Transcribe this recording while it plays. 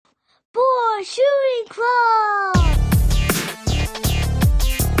Boy Shooting Club!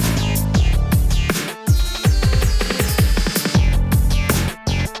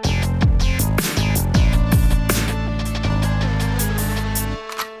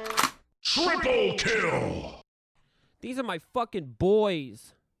 Triple kill! These are my fucking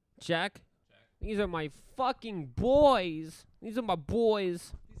boys, Jack. These are my fucking boys. These are my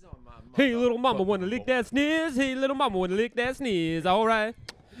boys. Hey, little mama, wanna lick that sniz? Hey, little mama, wanna lick that sniz? All right.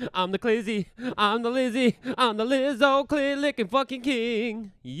 I'm the Clizzy. I'm the Lizzie. I'm the Lizzo clear licking fucking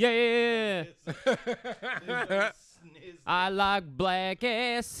king. Yeah. I like black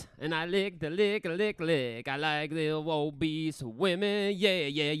ass, and I lick the lick. I like little obese women.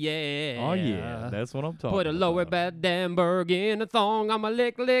 Yeah. Oh yeah, that's what I'm talking about. Put a lower bad Danberg in a thong. I'ma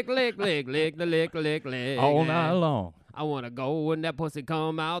lick the lick. all night long. I wanna go when that pussy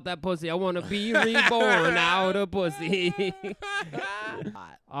come out. That pussy, I wanna be reborn out of pussy.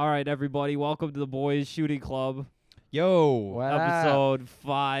 All right, everybody, welcome to the Boys Shooting Club, Yo, episode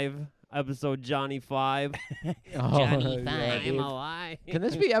 5. Episode Johnny 5. Johnny I'm alive. Can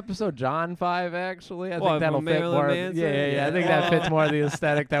this be episode John 5, actually? I What, think that'll from fit Marilyn more. Manson? Yeah. I think that fits more the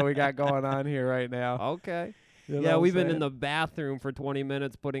aesthetic that we got going on here right now. Okay. You know Yeah, what we've I'm been in saying? the bathroom for 20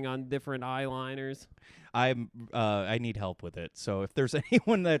 minutes putting on different eyeliners. I need help with it. So if there's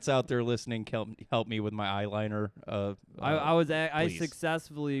anyone that's out there listening, help me with my eyeliner. I please.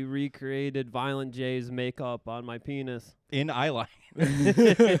 successfully recreated Violent J's makeup on my penis. In eyeliner.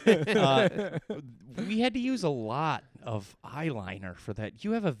 We had to use a lot of eyeliner for that.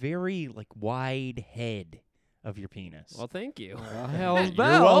 You have a very wide head of your penis. Well, thank you. Hell's You're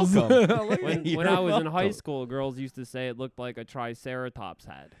bells. welcome. When You're I was in high welcome. school, girls used to say it looked like a Triceratops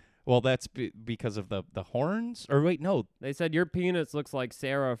head. Well, that's because of the horns. Or wait, no. They said your penis looks like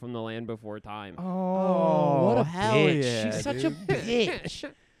Sarah from The Land Before Time. Oh, what a hell bitch! yeah, She's such a dude.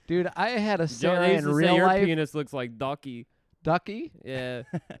 bitch. Dude, I had a They Sarah used in to say real your life. penis looks like Ducky. Ducky? Yeah,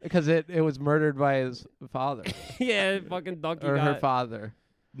 Because it was murdered by his father. yeah, fucking Ducky or her got. father.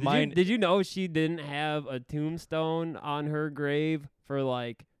 Did you know she didn't have a tombstone on her grave for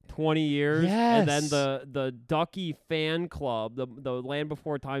like 20 years? And then Yes. the Ducky fan club, the Land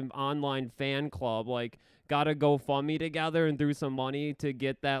Before Time online fan club, got a GoFundMe together and threw some money to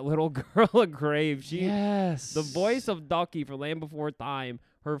get that little girl a grave. Yes. The voice of Ducky for Land Before Time,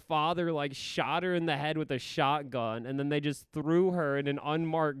 her father shot her in the head with a shotgun, and then they just threw her in an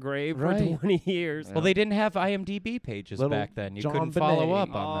unmarked grave for Right. 20 years. Well, they didn't have IMDb pages Little back then. You John couldn't follow Bonet.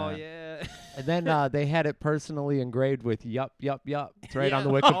 up on Oh, that. yeah. And then they had it personally engraved with yup. It's right on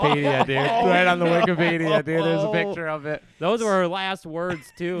the Yeah. Wikipedia, dude. Oh, Right on the no. Wikipedia, dude. There's a picture of it. Those were her last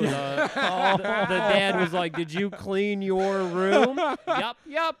words, too. The dad was like, "Did you clean your room?" Yup.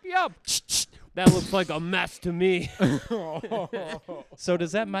 That looks like a mess to me. So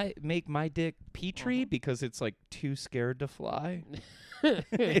does that make my dick Petri because it's too scared to fly?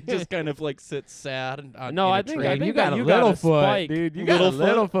 It just kind of sits sad and No, in a I think tree. I think you got that a you little got a foot, spike. dude. You Little got a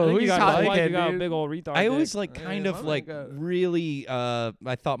little foot. I foot. think Who's you got a spike. talking, You got a dude? big old retard. I dick. always kind of my God. really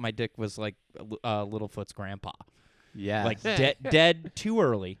I thought my dick was like Littlefoot's grandpa. Yes. Dead too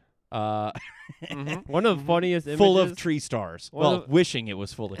early. One of the funniest images. Full of tree stars. One Well, of- wishing it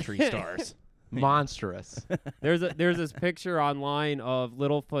was full of tree stars. Monstrous. There's this picture online of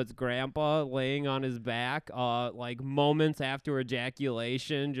Littlefoot's grandpa laying on his back, moments after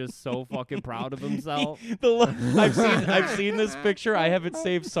ejaculation, just so fucking proud of himself. I've seen this picture. I have it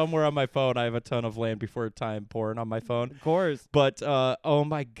saved somewhere on my phone. I have a ton of Land Before Time porn on my phone. Of course, But oh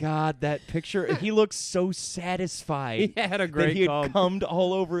my god, that picture! He looks so satisfied. he had a That great he had cum. cummed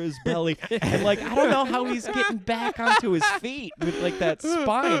all over his belly, and I don't know how he's getting back onto his feet with that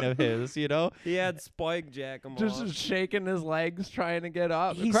spine of his, He had Spike Jack him Just off. shaking his legs, trying to get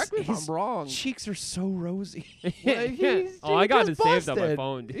up. He's- Correct me if his I'm wrong. Cheeks are so rosy. Oh, I got it just saved on my busted.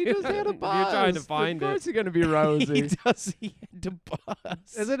 phone. He just had a If you're trying to bust. find Of course it. he's gonna be rosy. He had to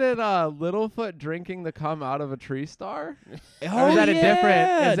bust. Isn't it Littlefoot drinking the cum out of a tree star? Oh, Or is that a different?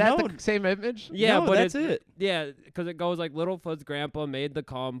 yeah. Is that No, the same image? Yeah, No, but that's it. Yeah, because it goes Littlefoot's grandpa made the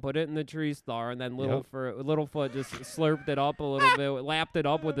cum, put it in the tree star, and then Littlefoot just slurped it up a little bit, lapped it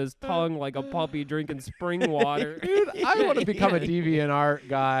up with his tongue like a puppy drinking spring water. Dude, I want to become a deviant art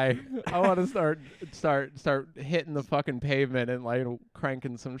guy. I want to start hitting the fucking pavement and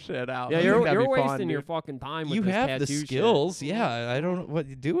cranking some shit out. Yeah, I think you're that'd be fun, wasting your dude. fucking time with You this have the tattoo shit. skills. Yeah, I don't know what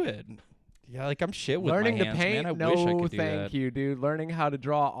you do it. Yeah, I'm shit with Learning my to hands, paint, man. I no wish I could do thank that. you, dude. Learning how to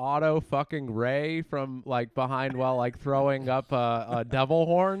draw auto fucking Ray from behind while throwing up devil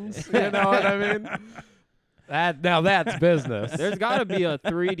horns. You know what I mean? That's business. There's got to be a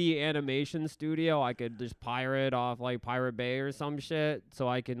 3D animation studio I could just pirate off like Pirate Bay or some shit, so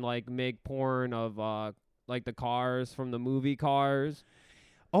I can like make porn of like the cars from the movie Cars.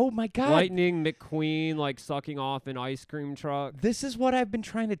 Oh my God. Lightning McQueen like sucking off an ice cream truck. This is what I've been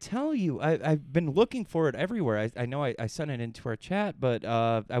trying to tell you. I've been looking for it everywhere. I know I sent it into our chat, but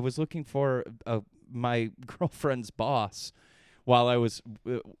I was looking for my girlfriend's boss while I was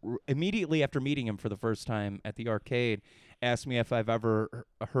immediately after meeting him for the first time at the arcade, asked me if I've ever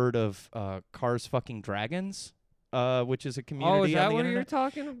heard of Cars Fucking Dragons, which is a community Oh, is that on the what internet. you're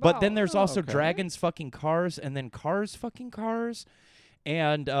talking about? But then there's also okay. Dragons Fucking Cars and then Cars Fucking Cars.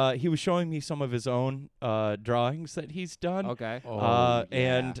 And he was showing me some of his own drawings that he's done. Okay.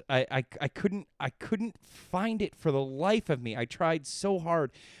 And I couldn't find it for the life of me. I tried so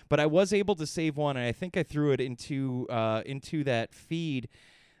hard, but I was able to save one, and I think I threw it into that feed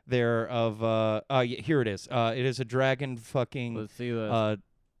there of here it is. It is a dragon fucking. Let's see this.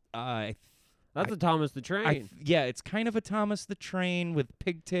 That's a Thomas the Train. Yeah, it's kind of a Thomas the Train with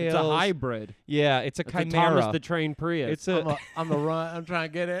pigtails. It's a hybrid. Yeah, it's a It's chimera. a Thomas the Train Prius. It's a. I'm the run. I'm trying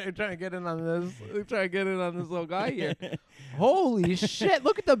to get it. I'm trying to get in on this. I'm trying to get in on this little guy here. Holy shit!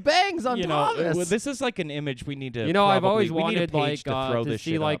 Look at the bangs on you know, Thomas. this is like an image we need to. You know, I've probably- always we need a wanted page like to throw to this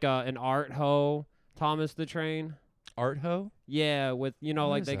see shit like up. an art ho Thomas the Train. Art ho. Yeah, with What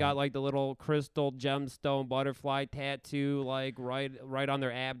like is they that? got like the little crystal gemstone butterfly tattoo like right on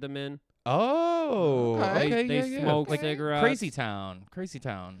their abdomen. Oh, Okay. They yeah, smoke like cigarettes. Crazy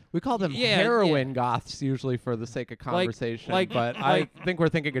Town. We call them Yeah, heroin goths usually for the sake of Like- conversation, like- but like- I think we're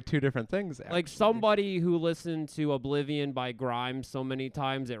thinking of two different things. Like actually. somebody who listened to Oblivion by Grimes so many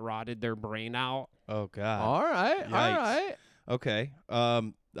times it rotted their brain out. Oh God. All right, all Yikes. right. Okay.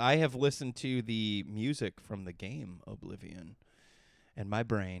 I have listened to the music from the game Oblivion, and my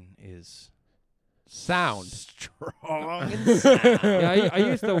brain is Sound. strong. Yeah, I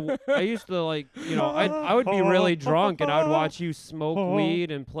used to like, I would be really drunk and I would watch you smoke weed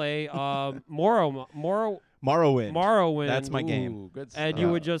and play Morrowind. Morrowind. That's my game. Ooh, good And stuff.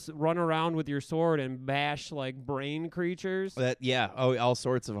 you would just run around with your sword and bash like brain creatures. All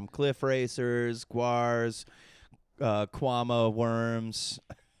sorts of them. Cliff racers, guars, Quama worms.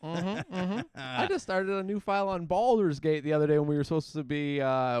 I just started a new file on Baldur's Gate the other day when we were supposed to be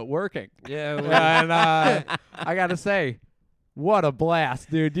working. Yeah, And I gotta say, what a blast,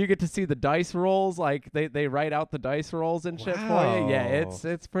 dude! You get to see the dice rolls, like they write out the dice rolls and shit for you. Yeah, Wow.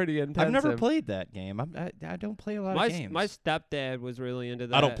 it's pretty intensive. I've never played that game. I don't play a lot of games. my stepdad was really into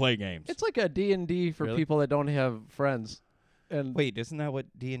that. games. It's like a D&D for Really? people that don't have friends. And Wait, isn't that what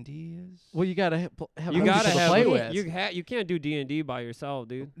D&D is? well, you gotta have You other gotta people to have play with. you can't do D&D by yourself,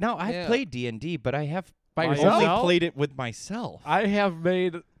 dude. No, I've Yeah. played D&D, but I have By By yourself? yourself? only played it with myself. I have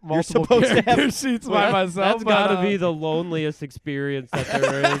made multiple supposed to have- character sheets by myself. That's but, got to be the loneliest experience that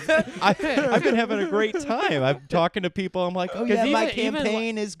there is. I've been having a great time. I'm talking to people. I'm like, oh 'Cause yeah, my even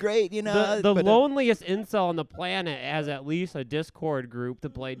campaign is great. You know, The but, loneliest incel on the planet has at least a Discord group to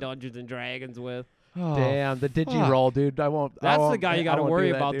play Dungeons and Dragons with. oh, Damn, the fuck. digi-roll, dude. I won't. I That's the won't- guy you I got to won't worry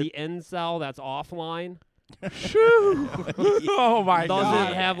do that, about. dude. The incel that's offline Oh my doesn't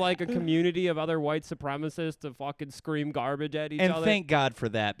god. have like a community of other white supremacists to fucking scream garbage at each And other. thank God for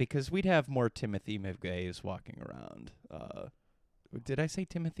that, because we'd have more Timothy McVeighs walking around. Did I say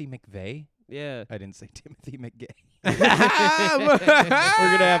Timothy McVeigh? Yeah. I didn't say Timothy McGay. We're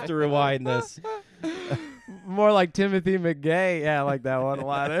gonna have to rewind this. More like Timothy McGay. Yeah, I like that one a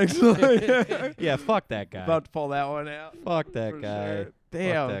lot, actually. Yeah, fuck that guy. About to pull that one out. Fuck that for guy. sure. Fuck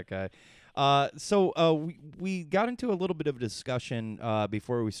Damn. that guy. So we got into a little bit of a discussion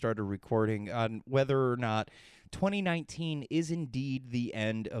before we started recording on whether or not 2019 is indeed the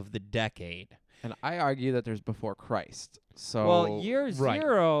end of the decade. And I argue that there's before Christ. So Well, year right.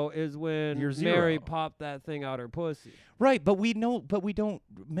 zero is when Year Mary zero. popped that thing out her pussy. Right, but we don't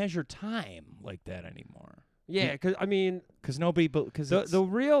measure time like that anymore. Yeah, because I mean, Because nobody, because the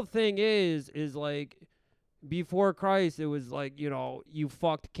real thing is like before Christ, it was like, you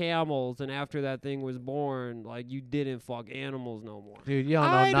fucked camels, and after that thing was born, like you didn't fuck animals no more. dude, you don't know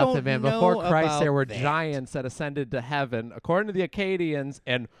I nothing, don't man. know Before Christ, there about were that. giants that ascended to heaven, according to the Akkadians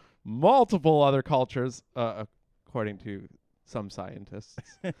and multiple other cultures, according to some scientists.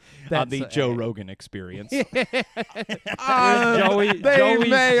 on the That's, Joe Rogan experience. They Joey's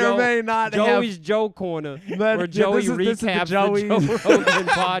may or Joe- may not Joey's Joe Corner, have. where Joey this is recaps the Joey. the Joe Rogan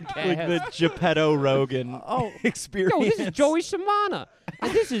Like podcast. the Geppetto Rogan Oh. experience. Yo, this is Joey Shimana,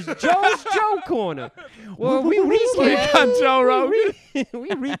 and this is Joe's Joe Corner. Well, we We recap got Joe Rogan. we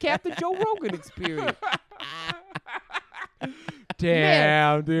recap the Joe Rogan experience.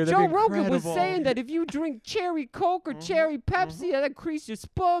 Damn, dude. Joe that'd be Rogan was incredible. saying that if you drink cherry Coke or cherry Pepsi, that'll increase your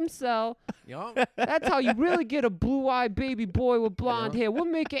sperm cell. Yup. That's how you really get a blue-eyed baby boy with blonde hair. We're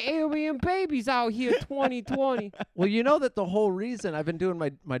making alien babies out here 2020. Well, you know that the whole reason I've been doing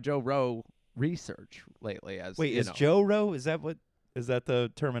my Joe Rowe research lately as Wait, you is know. Joe Rowe? Is that the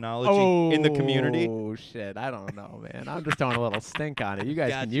terminology in the community? Oh shit, I don't know, man. I'm just throwing a little stink on it. You guys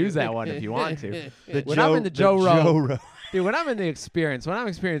Got can you. use that one if you want to. The When I'm in the Joe Rowe, dude, when I'm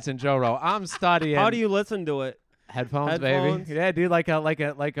experiencing Joe Rowe, I'm studying. How do you listen to it? headphones, Headphones? baby? Yeah, dude, like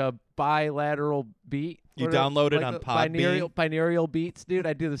a bilateral beat. You What are- download it like on the Podbean? binaural beats, dude.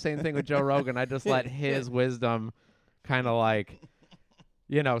 I do the same thing with Joe Rogan. I just let his wisdom kind of like,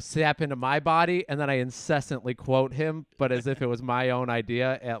 sap into my body, and then I incessantly quote him, but as if it was my own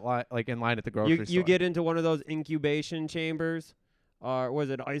idea like in line at the grocery store. You get into one of those incubation chambers, or was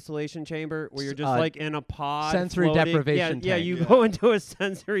it isolation chamber, where you're just like in a pod. sensory floating? deprivation Yeah, tank. you go into a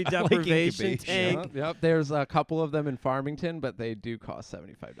sensory like deprivation incubation. tank. Yep. There's a couple of them in Farmington, but they do cost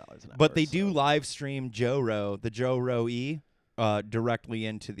 $75 an hour. But they do so- live stream Joe Rowe, the Joe Rowe E, directly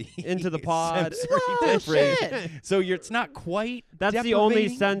into the pod. sensory Oh, deprivation. So it's not quite. That's the only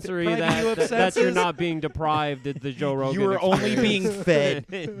deprivating- sensory depriving you of that you're senses. not being deprived is the Joe Rogan. You are only being experience.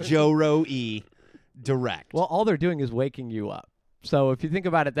 fed Joe Rowe E direct. Well, all they're doing is waking you up. So if you think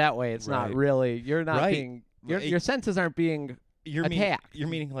about it that way, it's not Right. really. You're not Right. being. Your It- senses aren't being. you're attacked. you're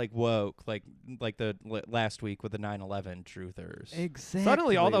meaning like woke, like the last week with the 9/11 truthers. Exactly.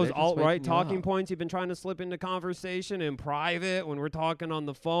 Suddenly, all those They're just alt-right waking you talking up. points you've been trying to slip into conversation in private when we're talking on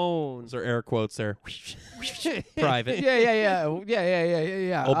the phone. Those are air quotes there. Private. Yeah.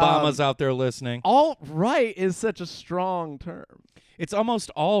 Obama's out there listening. Alt right is such a strong term. It's almost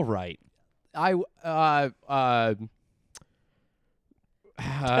all right.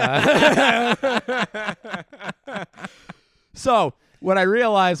 So what I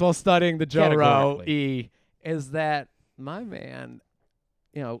realized while studying the Joe Rowe Categorically. E is that my man,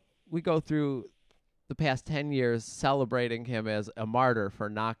 we go through the past 10 years celebrating him as a martyr for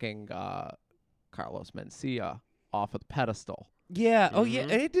knocking Carlos Mencia off of the pedestal. Yeah. Oh, yeah.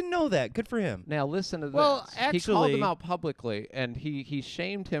 Mhm. I didn't know that. Good for him. Now listen to this. Well, he called him actually- out publicly, and he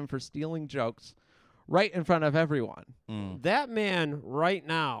shamed him for stealing jokes right in front of everyone. Mm. That man right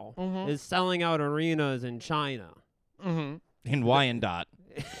now Mhm. is selling out arenas in China. Mm-hmm. In Wyandotte.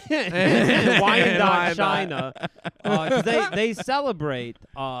 Wyandotte, Wyandotte. China. 'Cause they celebrate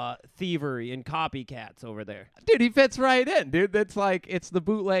thievery and copycats over there. Dude, he fits right in, dude. That's like it's the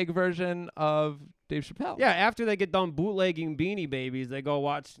bootleg version of Dave Chappelle. Yeah, after they get done bootlegging Beanie Babies, they go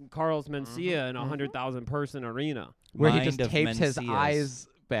watch Carlos Mencia in a 100,000 person arena. where he Mind just of tapes his Mencia's. eyes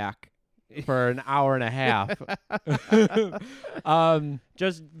back for an hour and a half.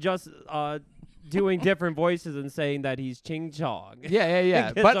 Just doing different voices and saying that he's Ching Chong. Yeah.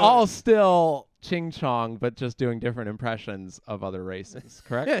 Gets But over- all still Ching Chong, but just doing different impressions of other races.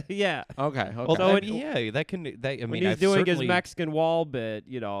 Correct? Yeah. Okay. Well, So that, it- yeah, that can. That I When mean, he's I've doing his certainly- Mexican wall bit,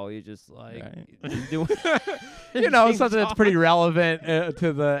 he's just like Right. he's doing something that's Ching pretty relevant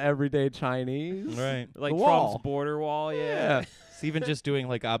to the everyday Chinese. Right. like the Trump's wall. border wall, Yeah. It's even just doing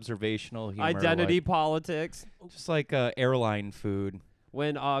like observational humor. identity like, politics. just like airline food.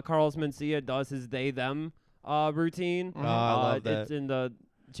 When Carlos Mencia does his they/them routine, Oh, I love that. it's in the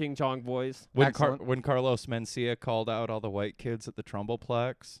Ching Chong voice. Excellent. When Carlos Mencia called out all the white kids at the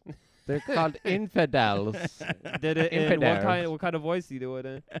Trumbleplex. They're called infidels. Did it in Infidels. what kind of voice do you do it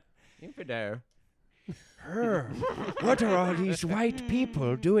in? Infidel. What are all these white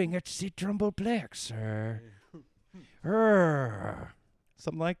people doing at the Trumbleplex, sir?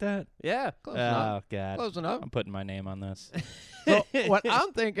 Something like that. Yeah. Close enough. Oh God, Close enough. I'm putting my name on this. So what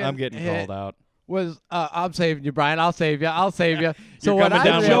I'm thinking I'm getting called out. was I'm saving you, Brian. I'll save you. So You're what coming I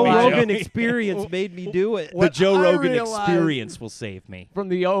down with Joe me, realized Joe. Rogan experience made me do it. The What Joe I Rogan realized- experience will save me. from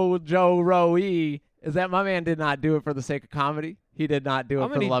the old Joe Rowe is that my man did not do it for the sake of comedy. He did not do it How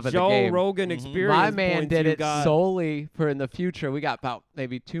for the many love of Joe the game. Rogan Mhm. experience My man points did you it got? solely for in the future. We got about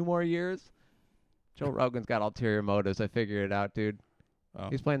maybe 2 more years. Joe Rogan's got ulterior motives. I figured it out, dude. Oh.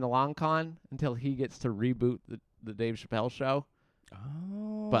 He's playing the long con until he gets to reboot the Dave Chappelle show,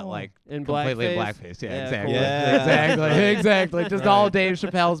 Oh. but like in completely in blackface? blackface. Yeah, Yeah, exactly. cool. Yeah. Exactly. Just Right. all Dave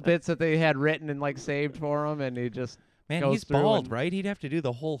Chappelle's bits that they had written and like saved for him, and he just Man, goes he's through bald, and- right? He'd have to do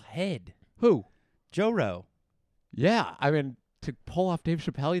the whole head. who? Joe Rowe. Yeah, I mean to pull off Dave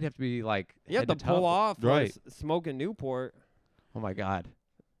Chappelle, you'd have to be like You have head to toe. pull off Right. smoking Newport. Oh my God.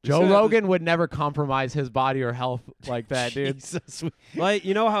 Joe Rogan would never compromise his body or health like that, dude. Jesus. Like,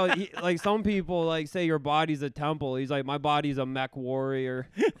 you know how like some people like say your body's a temple. He's like, my body's a mech warrior.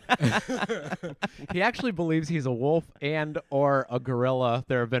 He actually believes he's a wolf and or a gorilla.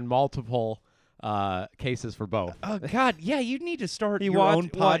 There have been multiple cases for both. Oh God, yeah, you need to start He your watched- own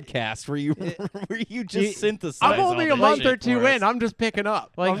what- podcast where you where you just He- synthesize. I'm only all a that month or shit two for us. in. I'm just picking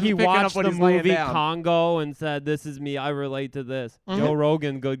up. Like I'm just he picking up watched what the he's laying movie down. Congo and said, "This is me. I relate to this." Joe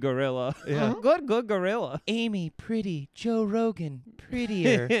Rogan, good gorilla. Yeah. good gorilla. Amy, pretty. Joe Rogan,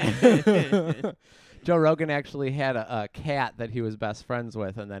 prettier. Joe Rogan actually had a cat that he was best friends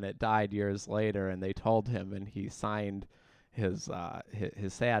with, and then it died years later, and they told him, and he signed his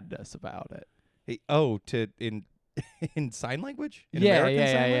sadness about it. In sign language? In Yeah. American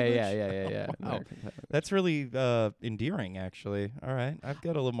Sign Language? Wow. American Sign Language. That's really endearing, actually. All right, I've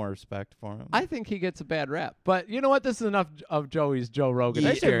got a little more respect for him. I think he gets a bad rap, but you know what? This is enough of Joey's Joe Rogan They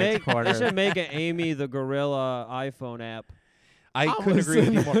should experience make corner. they should make an Amy the gorilla iPhone app. I I'll couldn't agree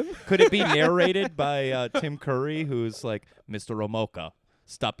with you listen. more. Could it be narrated by Tim Curry, who's like, Mr. Omoka,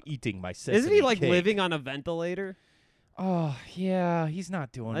 stop eating my sesame Isn't he like cake." living on a ventilator? Oh, yeah, he's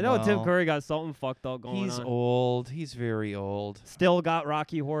not doing I know well. Tim Curry got something fucked up going He's on. old. He's very old. Still got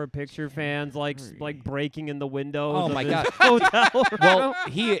Rocky Horror Picture fans like breaking in the windows. Oh of my his God. hotel Well,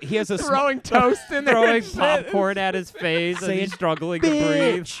 he has a throwing toast in there, throwing and shit. popcorn at his face and Saying, he's struggling to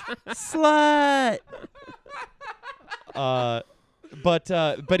breathe. slut.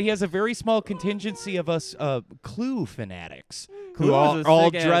 But he has a very small contingency of us Clue fanatics Clue who is a are all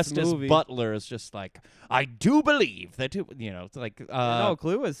sick-ass dressed as movie. butlers, just like I do believe that. It's like No,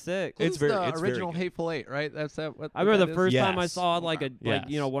 Clue is sick. Clue's very- the it's very original good. Hateful Eight, right? That's that. What I remember that the is? first time I Yes. saw like Yes.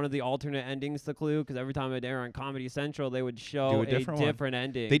 one of the alternate endings to Clue, because every time I'd air on Comedy Central, they would Do show a a different one. different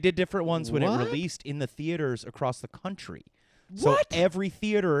ending. They did different ones when What? it released in the theaters across the country. So What? every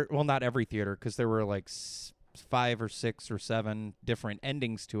theater, well, not every theater, because there were like 5 or 6 or 7 different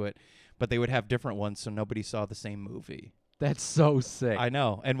endings to it, but they would have different ones, so nobody saw the same movie. That's so sick. I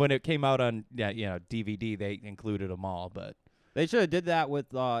know. And when it came out on DVD, they included them all. But They should have did that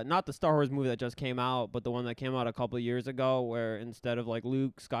with not the Star Wars movie that just came out, but the one that came out a couple of years ago, where instead of like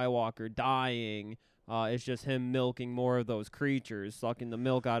Luke Skywalker dying, it's just him milking more of those creatures, sucking the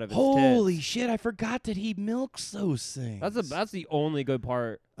milk out of his holy tits. shit, I forgot that he milks those things. That's the only good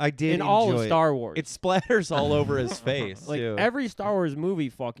part I did in all of enjoy it. Star Wars. It splatters all over his face. like too. every Star Wars movie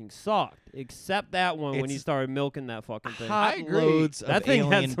fucking sucked, except that one when he It's started milking that fucking thing. hot I agree. loads That of thing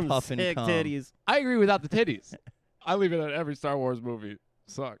alien had some puff and sick cum. titties. I agree without the titties. I leave it at every Star Wars movie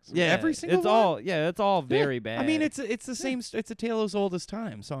sucks. Yeah, Every single it's one? all it's all very bad. I mean, it's the same. It's a tale as old as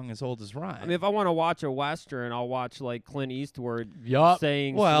time, song as old as rhyme. I mean, if I want to watch a western, I'll watch like Clint Eastwood Yup.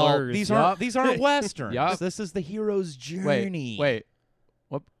 saying well, slurs. these Yup. aren't westerns. Yup. This is the hero's journey. Wait.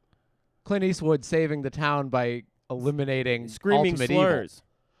 What? Clint Eastwood saving the town by eliminating screaming ultimate slurs.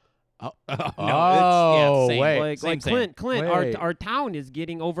 Evil. No, Oh, same. wait. Like Same. Clint, Wait. our town is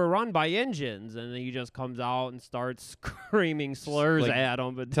getting overrun by engines, and then he just comes out and starts screaming slurs like, at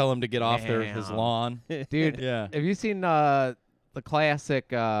them. But Tell him to get off his Damn. lawn. Dude, Yeah. have you seen the classic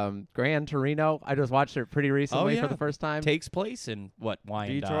Gran Torino? I just watched it pretty recently yeah. for the first time. Takes place in what?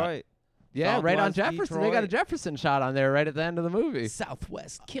 Wyandotte? Detroit. Yeah, right on Southwest Jefferson. They got a Detroit. Jefferson shot on there right at the end of the movie.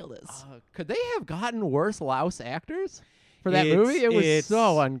 Southwest Killers. Could they have gotten worse louse actors for that It's- movie? It was it's-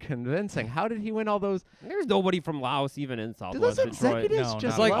 so unconvincing. How did he win all those? There's nobody from Laos even in Did Southwest those Detroit. executives No, just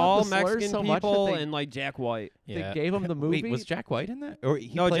It's not like at love all the slurs Mexican so much that people they, and like Jack White. they gave him the movie? Wait, was Jack White in that? Or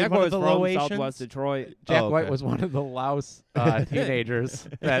he No, played Jack one White of was the from Laotians? Southwest Detroit. Jack Oh, White okay. was one of the louse teenagers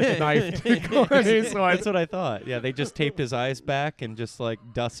that knifed Clint Eastwood. That's what I thought. Yeah, they just taped his eyes back and just like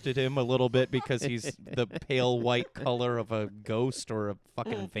dusted him a little bit because he's the pale white color of a ghost or a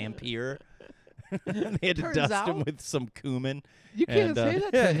fucking vampire. They had to Turns dust him out- with some cumin. You can't And, say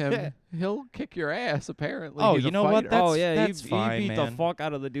that to him. He'll kick your ass, apparently. Oh, He's you a know what? fighter. That's- Oh yeah, that's he fine, beat man. the fuck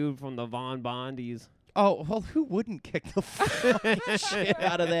out of the dude from the Von Bondies. Oh, well, who wouldn't kick the fucking shit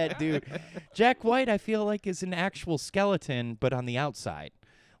out of that dude? Jack White, I feel like, is an actual skeleton, but on the outside.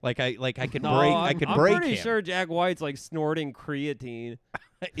 Like I could No, break. I'm, I could I'm break pretty him. sure Jack White's like snorting creatine.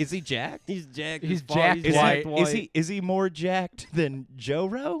 Is he jacked? He's jacked. He's as fuck. jacked He's Is Jack White. Is he more jacked than Joe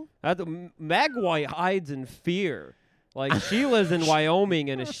Rowe? Mag White hides in fear. Like she lives in Wyoming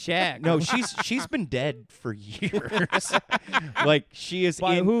in a shack. No, she's been dead for years. Like she is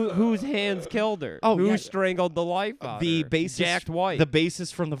But in whose hands killed her? Oh, who yeah. strangled the life out of the her? basis. Jacked White. The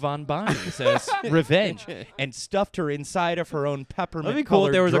basis from the Von Bondies as revenge, and stuffed her inside of her own peppermint. That'd be cool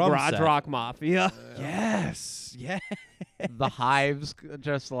if there was a drum garage set. rock mafia. Yes, yeah. The hives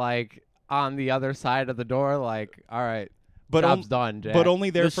just like on the other side of the door, like, all right, But job's done, Jack. but only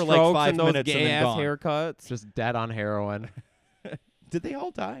there the for like strokes 5 and those minutes and gay then ass gone. haircuts. just dead on heroin. Did they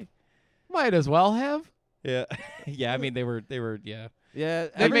all die? Might as well have. Yeah, yeah. I mean, they were. Yeah. Yeah,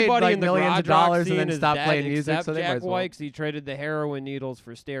 They made, everybody like, in the millions of garage rock dollars and then scene is stopped dead playing music, except so they might Jack as well. White, 'cause he traded the heroin needles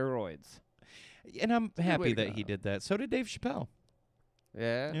for steroids. And I'm happy way to that go. he did that. So did Dave Chappelle.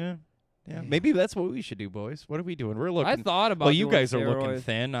 Yeah. Yeah. Yeah. Maybe that's what we should do, boys. What are we doing? We're looking. I thought about well, you doing guys are looking steroids.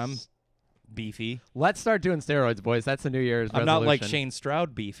 thin. I'm beefy. Let's start doing steroids, boys. That's the New Year's I'm resolution. not like Shane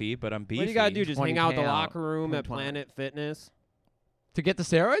Stroud beefy, but I'm beefy. What do you gotta do? Just 20 hang out in the count. locker room at 20. Planet Fitness To get the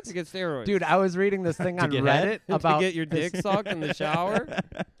steroids? to get steroids. Dude, I was reading this thing To on get Reddit head? about to get your dick sucked in the shower.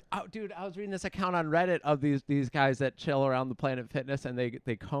 Oh, dude, I was reading this account on Reddit of these guys that chill around the Planet Fitness and they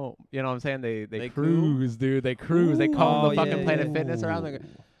comb. You know what I'm saying? They They cruise, dude. They cruise. They comb Oh, the fucking yeah, Planet yeah. Fitness around.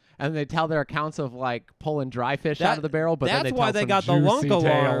 And they tell their accounts of like pulling dry fish out of the barrel, but then that's they why tell they some got the lunk juicy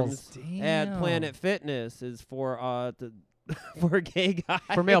alarms tales. at Planet Fitness is for for gay guys.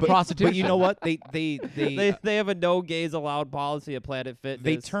 For male prostitution. But you know what? They they have a no gays allowed policy at Planet Fitness.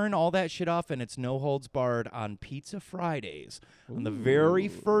 They turn all that shit off, and it's no holds barred on Pizza Fridays. On the very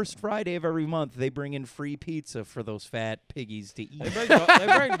first Friday of every month, they bring in free pizza for those fat piggies to eat. They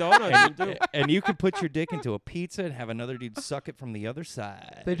bring donuts in too. And you can put your dick into a pizza and have another dude suck it from the other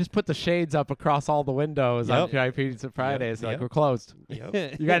side. They just put the shades up across all the windows on Yep. GI Pizza Fridays. Like, Yep. we're closed.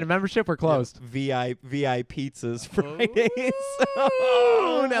 Yep. You got a membership? We're closed. VI pizzas Fridays.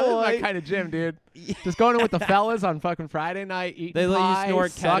 Oh, now this is my kind of gym, dude. Just going in with the fellas on fucking Friday night, eating They let pie, you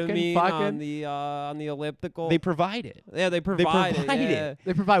snort sucking, ketamine fucking. on the elliptical. They provide it. yeah, they provide provide it. it. Yeah.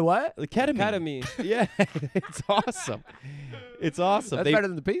 They provide what? The ketamine. Ketamine. Yeah, it's awesome. It's awesome. That's They- better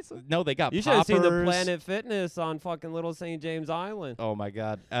than the pizza. No, they got You should have seen the poppers. Planet Fitness on fucking Little St. James Island. Oh my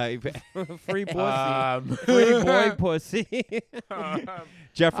God. Free pussy. Free Free boy pussy.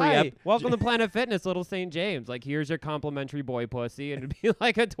 Jeffrey Hi, Ep- welcome to Planet Fitness, Little St. James. Like, here's your complimentary boy pussy, and it'd be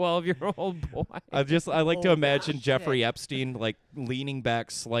like a 12-year-old boy. I like to Oh, imagine shit. Jeffrey Epstein like leaning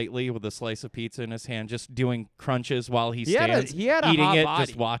back slightly with a slice of pizza in his hand, just doing crunches while he He had a- stands, he had a eating hot it, body.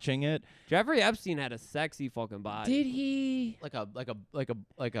 just watching it. Jeffrey Epstein had a sexy fucking body. he? Like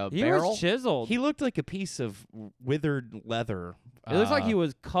a He barrel. was chiseled. He looked like a piece of withered leather. It looks like he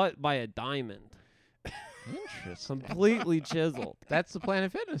was cut by a diamond. Interesting. Completely chiseled. That's the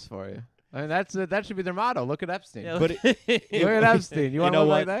Planet Fitness for you. I mean, that should be their motto. Look at Epstein. Yeah, But Look at Epstein. You want to know look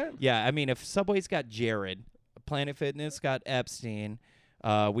like what? that? Yeah, I mean, if Subway's got Jared, Planet Fitness got Epstein,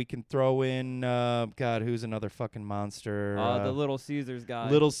 we can throw in God, who's another fucking monster? the Little Caesars guy.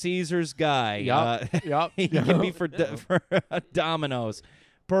 Little Caesars guy. Yup. Yup. He can be for Domino's.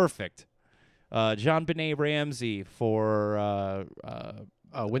 Perfect. John Benet Ramsey for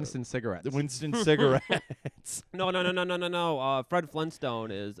Winston cigarettes. Winston cigarettes. No. Fred Flintstone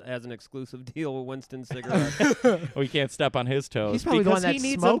has an exclusive deal with Winston cigarettes. We can't step on his toes. He's probably the one because that he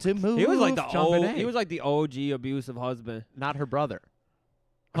needs them smoked. to move. he was like the John Benet. he was like the OG abusive husband. Not her brother.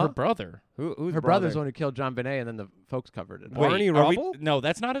 her Huh? brother. Who's Her brother? brother's the one who killed John Benet, and then the folks covered it. Barney Wait, are we- Rubble? no,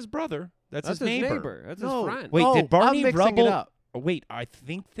 that's not his brother. That's his neighbor. That's No. his friend. Wait, Oh, did Barney I'm mixing Rubble? it up. Oh, wait, I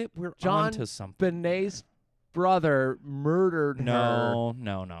think that we're John onto something. Benet's brother murdered her. No.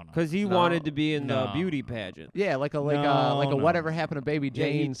 Because he No. wanted to be in the No. beauty pageant. Yeah, like a No. whatever happened to Baby Yeah,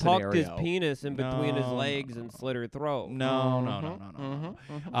 he Jane tucked his scenario. penis in between his No. legs and slit her throat. No.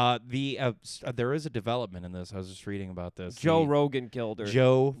 Mhm. There is a development in this. I was just reading about this. Joe The- Rogan killed her.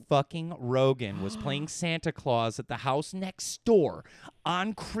 Joe fucking Rogan was playing Santa Claus at the house next door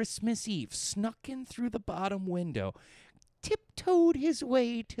on Christmas Eve, snuck in through the bottom window, tiptoed his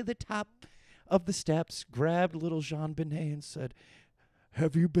way to the top of the steps, grabbed little Jean Benet and said,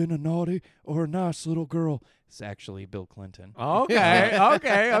 "Have you been a naughty or a nice little girl?" It's actually Bill Clinton.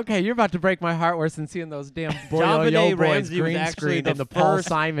 Okay. You're about to break my heart worse than seeing those damn John Boyo Benet Yo Boys Ramsey was green actually screen the in the Paul first,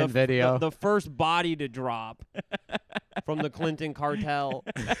 Simon the, video. The first body to drop from the Clinton cartel.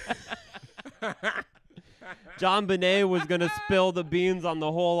 John Benet was going to spill the beans on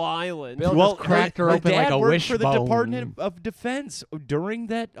the whole island. Bill just cracked her open dad like a worked for the wishbone. Department of Defense during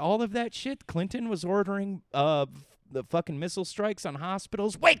all of that shit. Clinton was ordering the fucking missile strikes on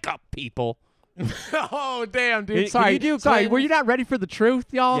hospitals. Wake up, people! Oh damn, dude! Can Sorry, you do sorry. Were Clinton's- you not ready for the truth,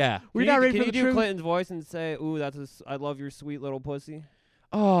 y'all? Yeah. Were you Can not ready can for you the do truth? Clinton's voice and say, "Ooh, I love your sweet little pussy"?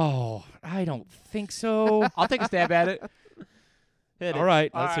 Oh, I don't think so. I'll take a stab at it. Hit All it.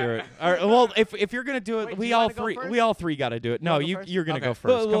 right, let's hear it. All right, well, if you're gonna do it, Wait, do we you all wanna go three first? got to do it. No, wanna go you first? you're gonna Okay. go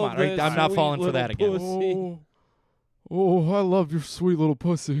first. Come on, Love I'm this not falling sweet for that little again. pussy. Oh, I love your sweet little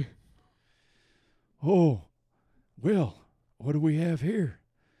pussy. Oh, well, what do we have here?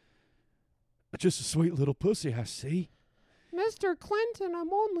 Just a sweet little pussy, I see. Mr. Clinton,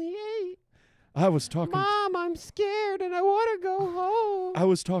 I'm only 8. I was talking. Mom, I'm scared and I want to go home. I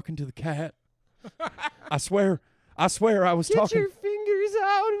was talking to the cat. I swear, I was Get talking. your fingers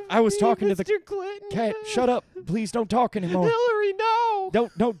out of I was me, talking to the Mr. Clinton. Cat, shut up! Please don't talk anymore. Hillary, no.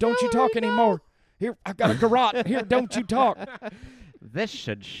 Don't you talk Hillary, no. anymore. Here, I've got a garrote. Here, don't you talk. This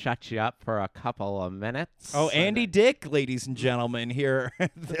should shut you up for a couple of minutes. Oh, Andy Dick, ladies and gentlemen, here.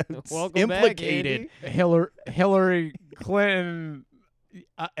 That's Welcome back, implicated. Andy. Hillary Clinton.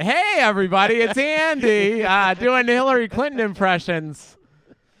 Hey, everybody, it's Andy doing Hillary Clinton impressions.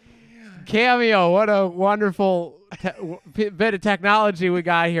 Cameo, what a wonderful bit of technology we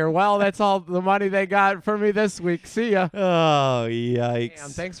got here. Well, that's all the money they got for me this week. See ya. Oh, yikes. Damn,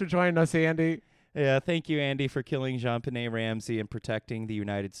 thanks for joining us, Andy. Yeah, thank you, Andy, for killing Jean-Benet Ramsey and protecting the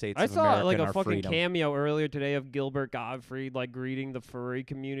United States I of saw America like and a our fucking freedom. cameo earlier today of Gilbert Gottfried like greeting the furry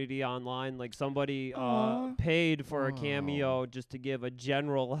community online. Like somebody paid for a cameo just to give a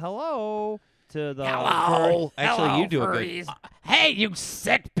general hello to the Hello. Actually, you do a good. Hey, you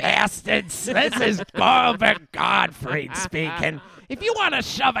sick bastards. This is Gilbert Gottfried speaking. If you want to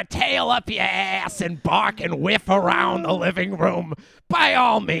shove a tail up your ass and bark and whiff around the living room, by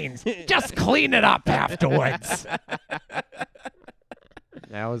all means, just clean it up afterwards.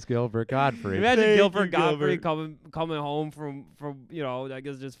 That was Gilbert Gottfried. Imagine Thank Gilbert you, Gottfried Gilbert. coming home from I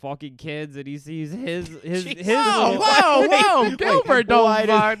guess just fucking kids, and he sees his Jeez. Whoa, little- whoa, Gilbert, don't why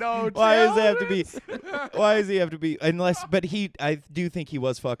does- no Why does it have to be? Why does he have to be? Unless, but I do think he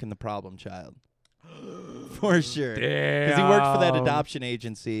was fucking the problem child. For sure. Because he worked for that Damn. adoption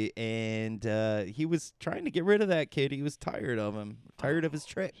agency, and he was trying to get rid of that kid. He was tired of him, tired of his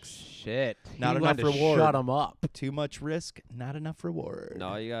tricks. Shit. Not He enough wanted to reward. Shut him up. Too much risk, not enough reward.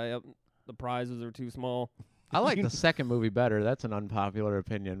 No, you got yep, the prizes are too small. I like the second movie better. That's an unpopular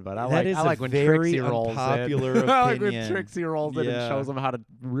opinion, but I That is like a when very Trixie rolls unpopular in. I like when opinion. Trixie rolls in and Yeah. shows them how to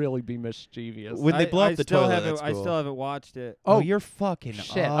really be mischievous. When they blow I up the still toilet, haven't, that's I cool. still haven't watched it. Oh, Oh, you're fucking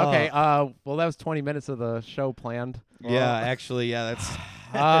Shit. up. Okay. Well, that was 20 minutes of the show planned. Yeah, actually, yeah, that's, that's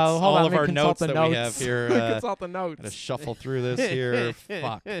Hold all on, of let me our consult notes the that notes. we have here. Let me consult the Gotta notes. shuffle through this here.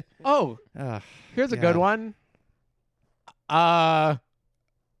 Fuck. Oh, Ugh. here's a Yeah. good one.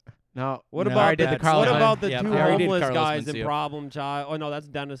 No. What No, about I did the that? Carl What Hunt. about the Yeah, two I already did homeless Carlos guys in Mencia. Problem Child? Oh no, that's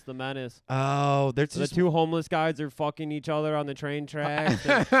Dennis the Menace. Oh, there's The just two homeless guys are fucking each other on the train tracks.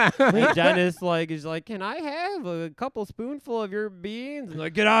 and Dennis is like, can I have a couple spoonful of your beans? And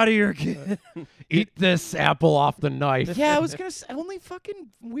like, get out of here, kid. Eat this apple off the knife. yeah, I was gonna say only fucking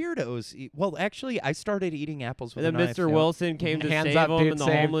weirdos. Eat. Well, actually, I started eating apples with And then a knife. Mr. yeah. Wilson came to Hands save up, him, dude, and the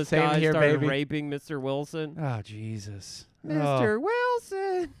same- homeless same guy here, started baby. raping Mr. Wilson. Oh Jesus. Mr.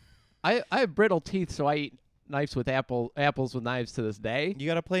 Wilson. I have brittle teeth, so I eat knives with apples with knives to this day. You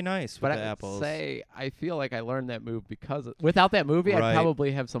gotta play nice with But the I apples. say I feel like I learned that move because without that movie, Right. I'd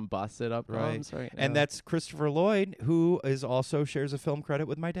probably have some busted up Right. arms right And now. that's Christopher Lloyd, who is also shares a film credit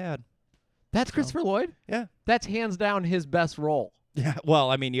with my dad. That's Christopher Lloyd. Yeah. That's hands down his best role. Yeah. Well,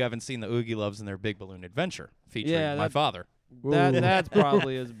 I mean, you haven't seen the Oogie Loves and their Big Balloon Adventure featuring Yeah, my that- father. That's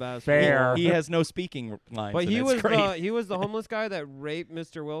probably his best. Fair. role. He has no speaking lines. But and he it's was great. he was the homeless guy that raped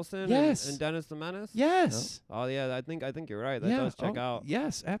Mr. Wilson Yes. and Dennis the Menace. Yes. Oh yeah, I think you're right. That yeah. does check oh, out.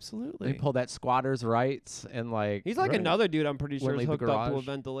 Yes, They absolutely. pulled that squatters' rights and like He's like Right. another dude. I'm pretty sure Wouldn't is leave the hooked up to a garage.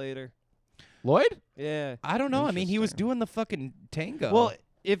 ventilator. Lloyd. Yeah. I don't know. I mean, he was Interesting. doing the fucking tango. Well,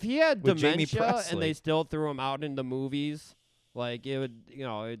 if he had With Jamie dementia and Presley. they still threw him out in the movies, like it would,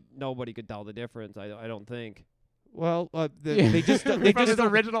 nobody could tell the difference. I don't think. They just From they his just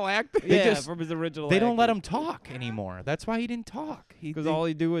don't- original act. They yeah, just- from his original. they don't let him talk anymore. That's why he didn't talk. because all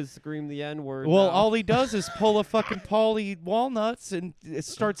he do is scream the N word. well, now. all he does is pull a fucking Paulie Walnuts and it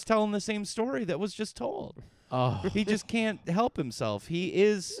starts telling the same story that was just told. Oh. He just can't help himself. He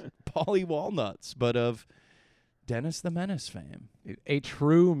is Paulie Walnuts, but of Dennis the Menace fame. A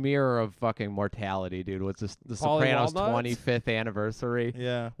true mirror of fucking mortality, dude. Was this the Pauly Sopranos Walnuts? 25th anniversary?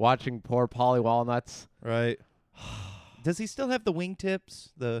 Yeah, Watching poor Pauly Walnuts. right. Does he still have the wingtips?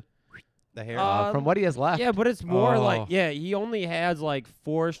 The hair? From what he has left. Yeah, but it's more Oh. like he only has like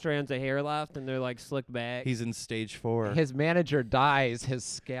 4 strands of hair left, and they're like slicked back. He's in stage 4. His manager dyes his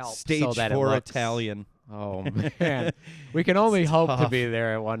scalp Stage so that 4 it looks, Italian. Oh man, we can only hope to tough. be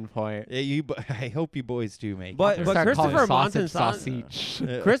there at one point. Yeah, I hope you boys do make But- it. but Start calling Christopher sausage Montanson- sausage.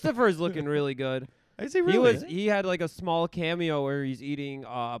 there. Christopher's looking really good. Is he really? He had like a small cameo where he's eating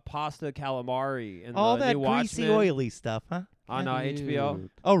pasta calamari in all the that new greasy, Watchmen oily stuff, huh? on HBO. Dude.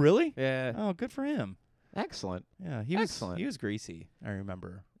 Oh, really? Yeah, Oh, good for him. Excellent. Yeah, Excellent. He was greasy. I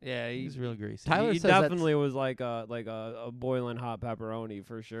remember. yeah. He He, was real greasy. Tyler he says that's- definitely was like a boiling hot pepperoni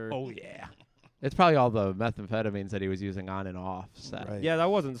for sure. Oh yeah. It's probably all the methamphetamines that he was using on and off set. Right. Yeah,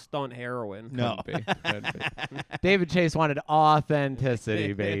 that wasn't stunt heroin. No. Couldn't be. Couldn't be. David Chase wanted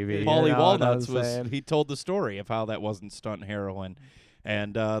authenticity, baby. You Paulie know Walnuts what I'm was saying? he told the story of how that wasn't stunt heroin,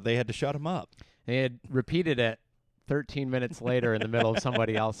 and they had to shut him up. He had repeated it 13 minutes later in the middle of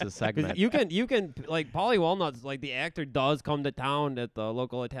somebody else's 'Cause segment. you can like Paulie Walnuts, like the actor does come to town at the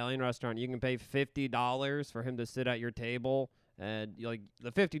local Italian restaurant. You can pay $50 for him to sit at your table, and like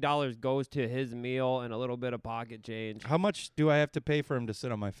the $50 goes to his meal and a little bit of pocket change. How much do I have to pay for him to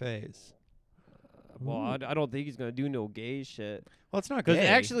sit on my face? Well, I don't think he's gonna do no gay shit. Well, it's not 'Cause gay.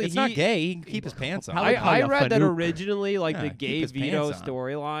 actually it's not he- gay. He can keep his pants on. Probably call I you a read that Fanuc. originally, like Yeah, the keep gay his Vito pants on.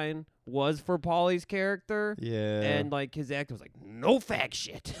 storyline was for Paulie's character, Yeah. and like his actor was like, no fact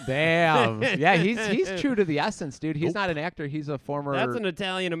shit. Damn. Yeah, he's true to the essence, dude. He's not an actor. He's a former. That's an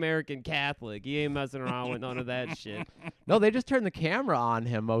Italian American Catholic. He ain't messing around with none of that shit. No, they just turn the camera on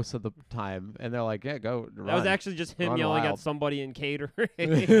him most of the time, and they're like, "Yeah, go." That was actually just him Run yelling wild. at somebody in catering.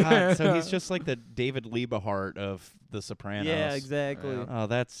 God, so he's just like the David Liebehart of The Sopranos. Yeah, exactly. Yeah. Oh,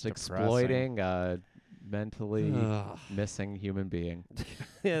 that's exploiting a mentally Ugh. missing human being.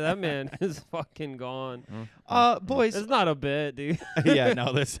 Yeah, that man is fucking gone. Boys. It's not a bit, dude. Yeah,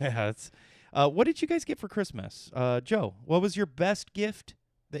 no, it's. What did you guys get for Christmas? Joe, what was your best gift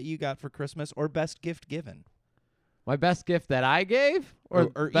that you got for Christmas, or best gift given? My best gift that I gave, or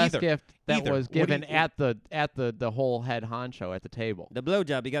best either. gift that Either. was What do given you- at the whole head honcho at the table. The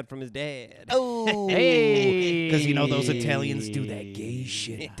blowjob he got from his dad. Oh, Hey. because you know those Italians do that gay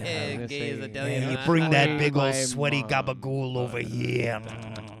shit. Yeah, gonna gay is say, Italian. And you huh? bring that Only big old my sweaty mom. gabagool over here.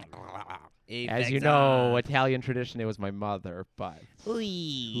 Hey, As you thanks, know, Italian tradition, it was my mother, but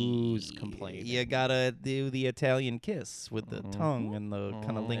who's complaining? You gotta do the Italian kiss with the tongue and the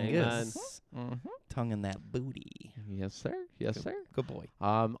cunnilingus. Mhm. Tongue in that booty. Yes, sir. Yes, sir. Good boy.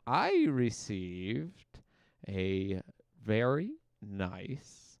 I received a very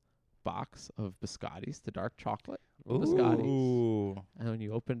nice box of biscottis, the dark chocolate biscottis. Ooh. And when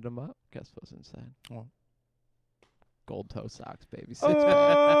you opened them up, guess what's inside? What? Gold toe socks, baby.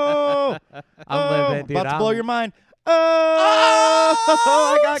 Oh, I'm living, dude. about to blow your mind. Oh,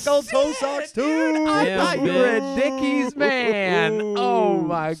 I got gold toe socks too. I Damn, thought you were a bitch. Dickies man. Oh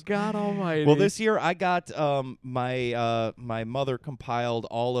my God Almighty. Well, this year I got my mother compiled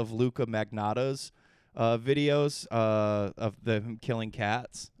all of Luca Magnotta's videos of them killing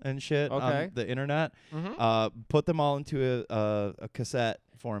cats and shit Okay. on the internet. Mhm. Put them all into a cassette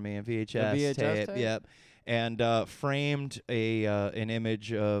for me, a VHS, VHS tape? Yep, and framed an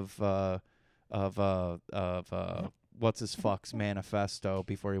image of what's his fuck's manifesto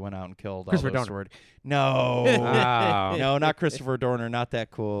before he went out and killed all Christopher those Dorner. sword. No, Wow. no, not Christopher Dorner. Not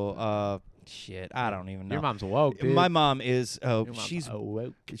that cool. Shit, I don't even know. Your mom's woke, dude. My mom is. Oh, Your mom's she's.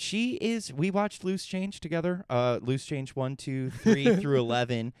 woke. She is. We watched Loose Change together. Loose Change 1, 2, 3 through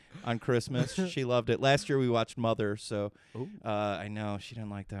 11 on Christmas. She loved it. Last year we watched Mother, so Ooh. I know she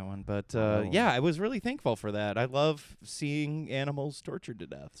didn't like that one, but Oh. yeah, I was really thankful for that. I love seeing animals tortured to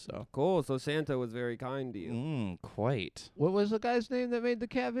death. So Cool. So Santa was very kind to you. quite. What was the guy's name that made the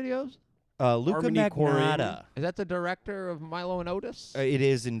cat videos? Luca Harmony Korine. Magnotta. Is that the director of Milo and Otis? It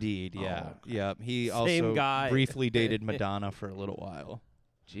is indeed. Yeah, Oh, okay. yeah. He Same also guy. briefly dated Madonna for a little while.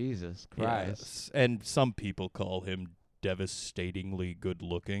 Jesus Christ. Yes. And some people call him devastatingly good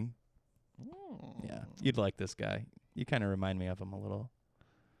looking. Yeah, you'd like this guy. You kind of remind me of him a little.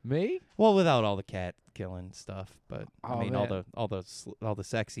 Me? Well, without all the cat killing stuff, but I Oh, mean man. all the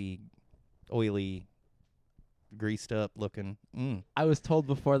sexy, oily, greased up looking. I was told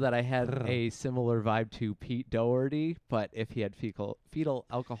before that I had a similar vibe to Pete Doherty, but if he had fetal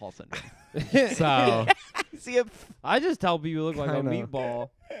alcohol syndrome. So See if I just tell people you look like a Kinda. meatball.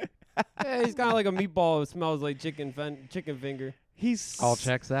 Yeah, he's kind of like a meatball who smells like chicken finger. he's all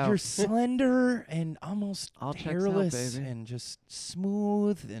checks out. You're slender and almost All checks out, hairless baby. and just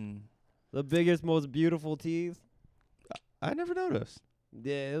smooth, and The biggest, most beautiful teeth. I never noticed.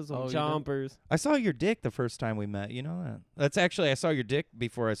 Yeah, those some Oh, you don't- chompers. I saw your dick the first time we met. You know that? That's actually I saw your dick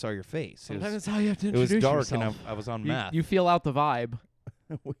before I saw your face. It sometimes was, that's how you have to it was introduce dark yourself. and I was on You- meth. You feel out the vibe.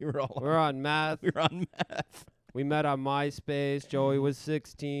 we were all We're on math. we were on meth. We met on MySpace. Joey was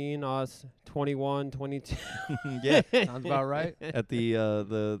 16, us 21, 22. Yeah, Sounds about right. at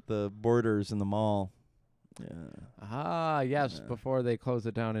the Borders in the mall. Yeah. Ah, yes, Yeah. before they close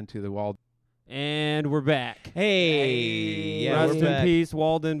it down into the wall. And we're back. Hey, yeah, Rest we're in back. peace,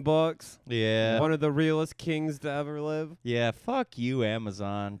 Walden Books. Yeah, One of the realest kings to ever live. yeah. Fuck you,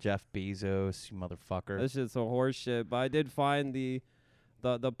 Amazon, Jeff Bezos, you motherfucker. This shit's some horse shit. But I did find the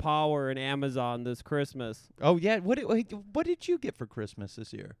the power in Amazon this Christmas. Oh yeah, what did you get for Christmas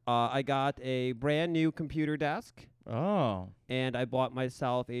this year? I got a brand new computer desk, Oh, and I bought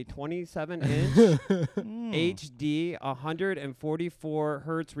myself a 27-inch HD 144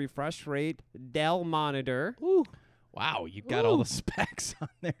 hertz refresh rate Dell monitor. wow, you got all the specs on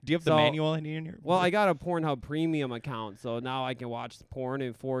there. Do you have the So- manual in here? Well, I got a Pornhub premium account, so now I can watch porn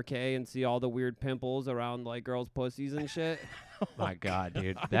in 4K and see all the weird pimples around like girls' pussies and shit. My God,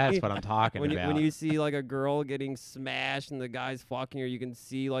 dude, that's what I'm talking when about. when you see like a girl getting smashed and the guy's fucking her, you can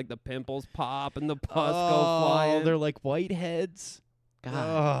see like the pimples pop and the pus go flying. They're like whiteheads. God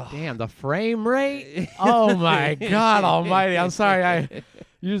Ugh. damn, the frame rate. Oh my God Almighty! I'm sorry,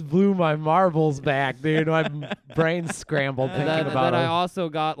 you just blew my marbles back, dude. My brain's scrambled And thinking then, about then I it. also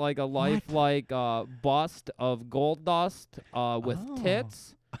got like a lifelike bust of Gold Dust with Oh.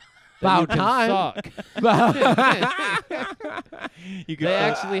 tits. About that you can time. suck. You They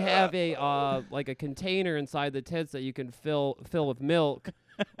actually have a like a container inside the tits that you can fill with milk,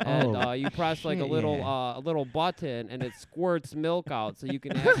 and Oh, you press like a shit, little yeah. a little button, and it squirts milk out, so you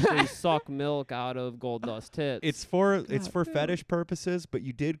can actually suck milk out of Gold Dust tits. It's for fetish purposes, but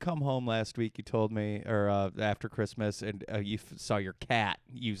you did come home last week. You told me, or after Christmas, and you saw your cat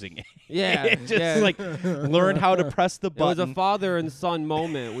using it. yeah, Just yeah. like learn how to press the It was button. a father and son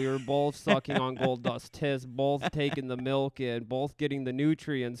moment. We were both sucking on Gold Dust tits, both taking the milk in, both getting the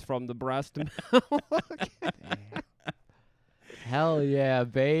nutrients from the breast milk. Hell yeah,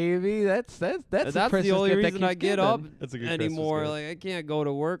 baby! That's That's the the only gift that reason I keeps get giving. up That's a good anymore. Christmas Like I can't go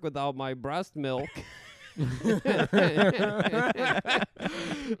to work without my breast milk.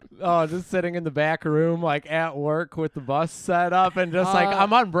 Oh, just sitting in the back room, like at work with the bus set up, and just like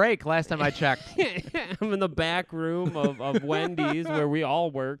I'm on break. Last time I checked. I'm in the back room of Wendy's where we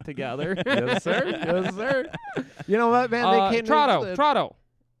all work together. Yes, sir. Yes, sir. You know what, man? They can't. Trotto,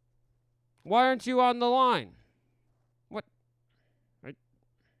 why aren't you on the line? What?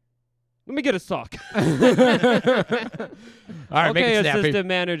 Let me get a suck. All right, make okay, it snappy. assistant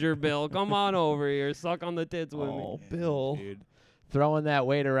manager Bill, come on over here. Suck on the tits with me. Oh, Bill. Dude, throwing that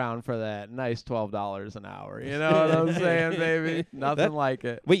weight around for that nice $12 an hour. You know what I'm saying, baby? Nothing like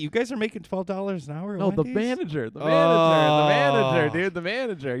it. Wait, you guys are making $12 an hour? at No, the Wendy's? manager, the Oh. manager, dude, the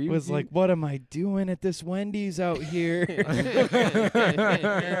manager. You was like, what am I doing at this Wendy's out here?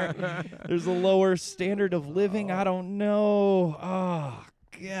 There's a lower standard of living. I don't know. Oh,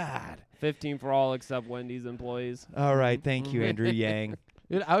 God. 15 for all except Wendy's employees. All right. Thank you, Andrew Yang.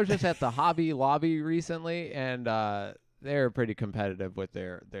 Dude, I was just at the Hobby Lobby recently, and they're pretty competitive with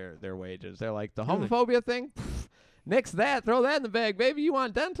their wages. They're like, the Really? homophobia thing, pff, nix that, throw that in the bag, baby. You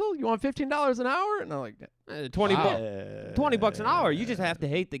want dental? You want $15 an hour? And I'm like, 20 Wow. bucks. 20 bucks an hour. You just have to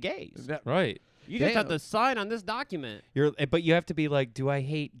hate the gays. Right. You just have Damn. to sign on this document. But you have to be like, do I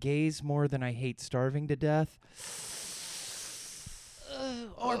hate gays more than I hate starving to death?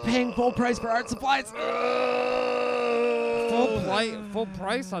 or paying full price for art supplies. Full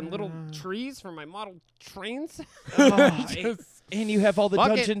price on little trees for my model trains. And you have all the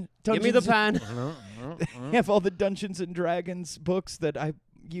Fuck it. dungeons. Give me the pen. You have all the Dungeons and Dragons books that I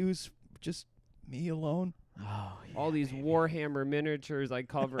use just me alone. All these Warhammer miniatures I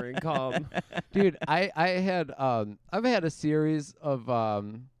cover in cum. Dude, I've had a series of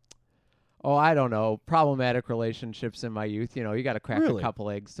I don't know, problematic relationships in my youth. You know, you got to crack Really? a couple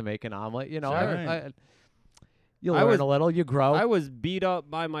eggs to make an omelet. You know, Sure. you I learn was- a little, you grow. I was beat up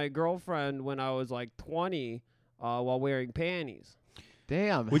by my girlfriend when I was like 20 while wearing panties.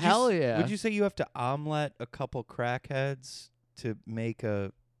 Damn, Would hell you, yeah. Would you say you have to omelet a couple crackheads to make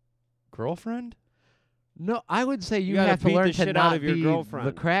a girlfriend? No, I would say you gotta have to beat learn the to shit out not of your be girlfriend.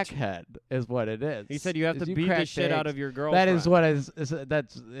 the crackhead, is what it is. He said you have Is to beat the crack shit out eggs. of your girlfriend. That is what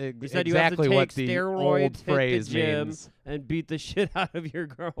that's He said you have to exactly what take the steroids, old hit the phrase gym, means. and beat the shit out of your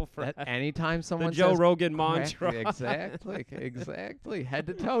girlfriend. That anytime The someone Joe says Rogan crack- mantra. exactly, head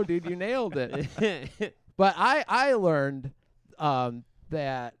to toe, dude, you nailed it. But I learned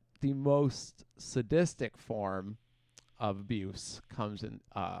that the most sadistic form of abuse comes in.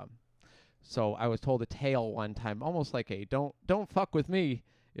 So I was told a tale one time, almost like a don't fuck with me,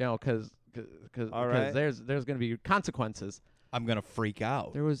 you know, because All right. there's going to be consequences. I'm gonna freak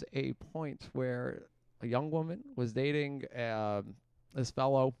out. There was a point where a young woman was dating this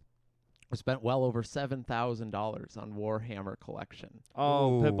fellow who spent well over $7,000 on Warhammer collection.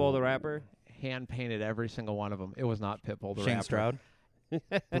 Oh, Pitbull Ooh. the rapper. Hand painted every single one of them. It was not Pitbull the Shane rapper. Stroud.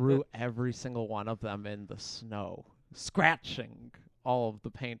 Threw every single one of them in the snow, scratching all of the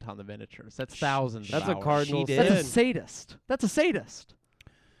paint on the miniatures. That's thousands. That's of a hours. cardinal She did. That's a sin. sadist. That's a sadist.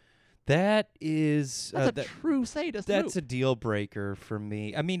 That is That's a true sadist that's a move. deal breaker for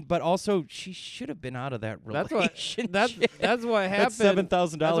me. I mean, but also she should have been out of that That's relationship. what that's what happened. That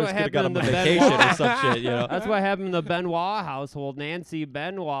 $7,000 That's what could have got him happened a in the vacation or Benoit. some shit, you know. That's what happened in the Benoit household. Nancy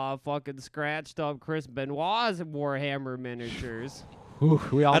Benoit fucking scratched up Chris Benoit's Warhammer miniatures.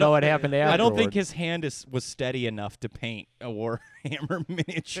 We all know what happened afterward. I don't think his hand was steady enough to paint a Warhammer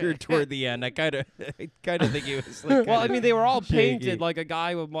miniature toward the end. I kind of think he was like. Well, I mean, they were all shaky. painted like a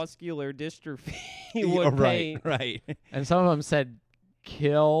guy with muscular dystrophy Yeah, would right, paint. right. And some of them said,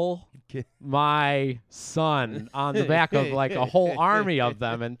 "Kill my son" on the back of like a whole army of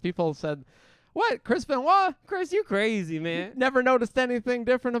them, and people said, "What, Chris Benoit? Chris, you crazy, man. Never noticed anything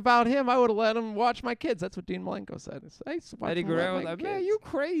different about him. I would have let him watch my kids." That's what Dean Malenko said. I used to watch Eddie him watch Guerrero was my like, man, kids." you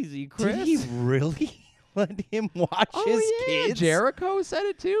crazy, Chris. Did he really let him watch Oh his yeah, kids? Jericho said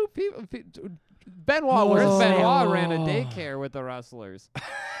it too. Benoit was Chris saying- Benoit ran a daycare with the wrestlers.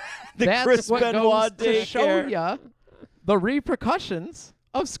 The That's Chris what Benoit goes to show daycare. ya the repercussions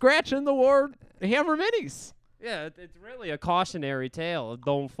of scratching the Warhammer minis. Yeah, it's really a cautionary tale of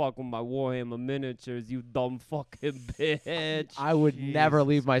don't fuck with my Warhammer miniatures, you dumb fucking bitch. I would never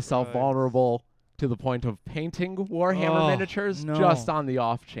leave myself Christ. vulnerable to the point of painting Warhammer Oh, miniatures no. just on the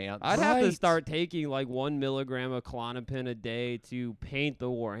off chance. I'd have to Right. start taking like 1 milligram of Klonopin a day to paint the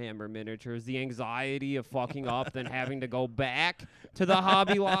Warhammer miniatures. The anxiety of fucking up, then having to go back to the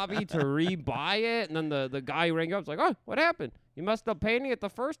Hobby Lobby to rebuy it, and then the guy who rang up was like, "Oh, what happened? You messed up painting it the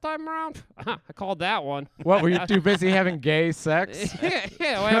first time around?" I called that one. What, were you too busy having gay sex?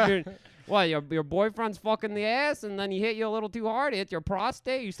 Yeah, what happened? What, your boyfriend's fucking the ass, and then he hit you a little too hard, hit your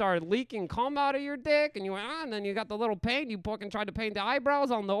prostate, you started leaking cum out of your dick, and you went on, and then you got the little paint, you fucking tried to paint the eyebrows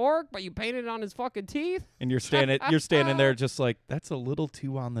on the orc, but you painted it on his fucking teeth. And you're standing there just like, that's a little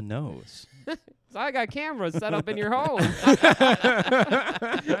too on the nose. So I got cameras set up in your home.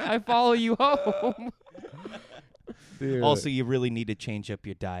 I follow you home. Dude. Also, you really need to change up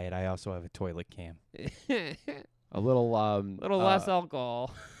your diet. I also have a toilet cam. a little less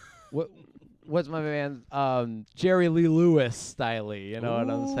alcohol. What's my man Jerry Lee Lewis style? You know what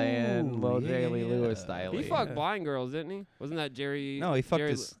I'm saying? Ooh, Little Jerry Lee yeah. Lewis style. He fucked blind girls, didn't he? Wasn't that Jerry? No, he fucked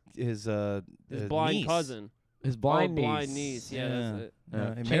Jerry, his blind niece. cousin. His blind niece. Blind niece. Yeah, that's it. Yeah.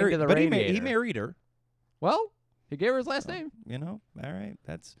 He Chained married, to the but he radiator. married her. Well, he gave her his last name. You know, all right.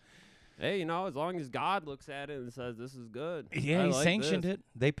 That's Hey, you know, as long as God looks at it and says this is good. yeah. I He like sanctioned this. it.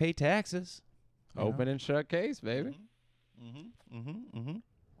 They pay taxes. you know. Open and shut case, baby.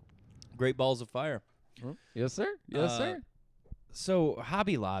 Great balls of fire. Yes, sir. Yes, Uh, sir. So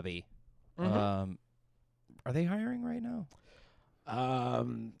Hobby Lobby, Mhm. are they hiring right now?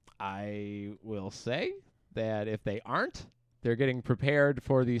 I will say that if they aren't, they're getting prepared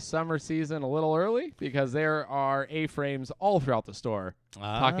for the summer season a little early because there are A-frames all throughout the store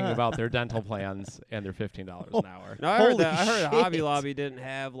talking about their dental plans and their $15 an hour. No, I heard Holy that. I heard Hobby shit. Lobby didn't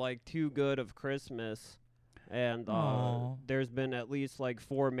have like too good of Christmas, and Aw. there's been at least like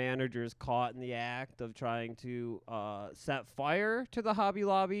 4 managers caught in the act of trying to set fire to the Hobby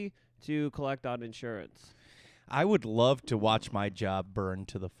Lobby to collect on insurance. I would love to watch my job burn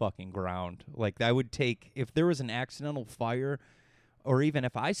to the fucking ground. Like I would take if there was an accidental fire, or even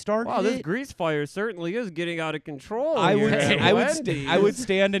if I started Wow, this it, grease fire certainly is getting out of control. I here would at I would Wendy's. I would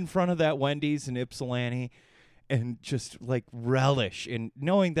stand in front of that Wendy's in Ypsilanti and just like relish in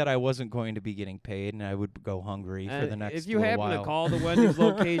knowing that I wasn't going to be getting paid and I would go hungry for the next if you little happen while. to call the Wendy's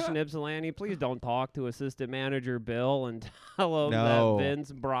location Ypsilanti, please don't talk to assistant manager Bill and tell him No. that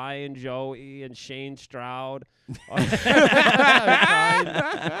Vince, Brian, Joey, and Shane Stroud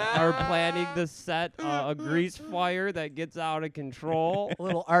are planning to set a grease fire that gets out of control. A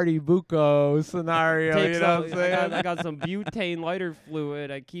little Artie Bucco scenario, Take you know what I'm some- saying? I got some butane lighter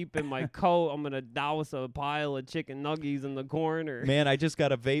fluid I keep in my coat. I'm gonna douse a pile of chicken nuggies in the corner. Man, I just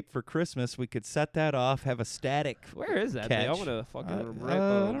got a vape for Christmas. We could set that off, have a static. Where is that thing? I'm catch. gonna fucking rip I a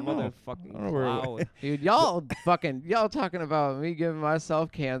don't know. motherfucking I don't know where it cloud. Dude, y'all talking about me giving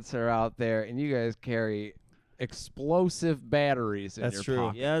myself cancer out there, and you guys carry explosive batteries in That's your true.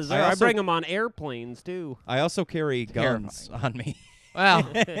 pocket. Yes, I sir. I also- bring them on airplanes too. I also carry guns on me Well,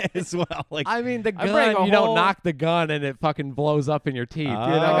 as well. Like I mean, the I bring gun, a you don't whole- knock the gun and it fucking blows up in your teeth. You know I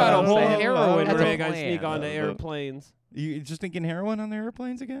I what got I'm a whole saying? heroin That's a rig I plan. sneak onto airplanes. you just thinking heroin on the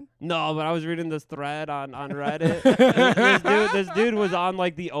airplanes again? No, but I was reading this thread on Reddit. this dude was on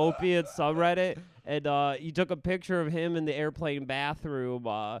like the opiate subreddit, and he took a picture of him in the airplane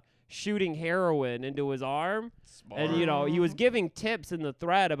bathroom shooting heroin into his arm. And, you know, he was giving tips in the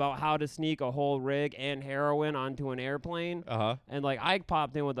thread about how to sneak a whole rig and heroin onto an airplane. Uh-huh. And, like, I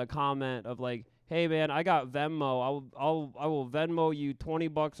popped in with a comment of, like, hey man, I got Venmo. I will Venmo you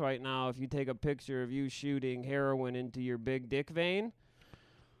 $20 right now if you take a picture of you shooting heroin into your big dick vein.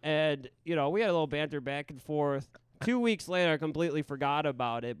 And we had a little banter back and forth. 2 weeks later, I completely forgot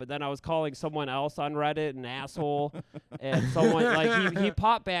about it. But then I was calling someone else on Reddit an asshole, and someone he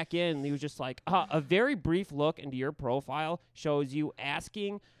popped back in. And he was just like, a very brief look into your profile shows you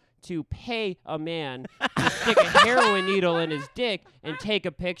asking to pay a man to stick a heroin needle in his dick and take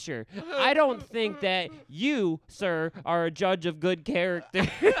a picture. I don't think that you, sir, are a judge of good character.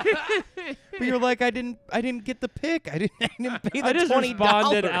 But you're like, I didn't get the pic. I didn't pay the I just $20.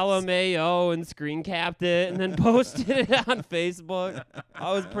 responded LMAO and screen capped it and then posted it on Facebook.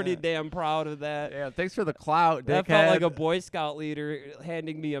 I was pretty damn proud of that. Yeah, thanks for the clout, That dickhead. felt like a Boy Scout leader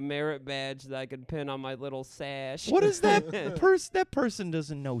handing me a merit badge that I could pin on my little sash. What is that That person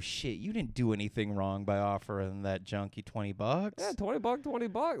doesn't know shit. You didn't do anything wrong by offering that junkie $20. Yeah,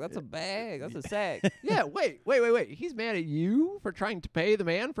 $20. That's a bag. That's a sack. Yeah, wait. He's mad at you for trying to pay the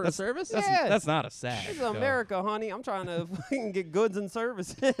man for a service? That's not a sack. This is America, honey. I'm trying to fucking get goods and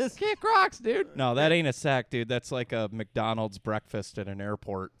services. Kick rocks, dude. No, that ain't a sack, dude. That's like a McDonald's breakfast at an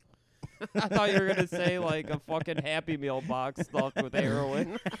airport. I thought you were gonna say like a fucking Happy Meal box stuffed with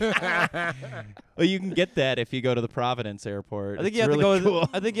heroin. Well, you can get that if you go to the Providence airport. I think It's you have really to go. cool.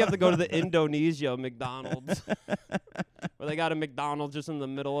 I think you have to go to the Indonesia McDonald's, where they got a McDonald's just in the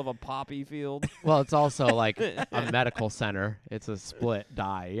middle of a poppy field. Well, it's also like a medical center. It's a split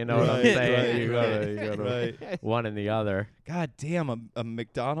die. You know what I'm Right, saying? right, You gotta right. one and the other. God damn, a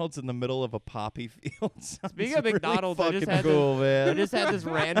McDonald's in the middle of a poppy field. Speaking of really McDonald's, I just fucking had cool, man. I just had this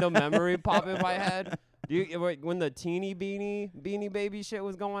random memory pop in my head. When the teeny beanie baby shit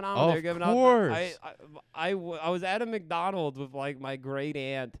was going on, Oh, they were giving out. course. I was at a McDonald's with like my great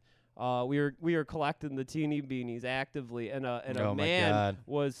aunt. We were collecting the teeny beanies actively, and a Oh, my man God.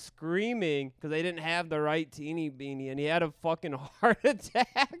 was screaming because they didn't have the right teeny beanie, and he had a fucking heart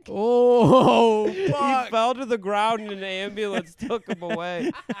attack. Oh, He fell to the ground, and an ambulance took him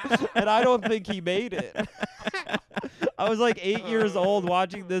away, and I don't think he made it. I was like 8 years old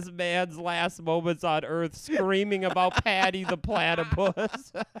watching this man's last moments on Earth screaming about Patty the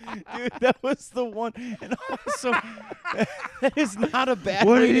platypus. Dude, that was the one. And also, that is not a bad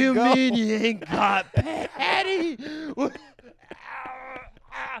What way do to you go. mean you ain't got Patty?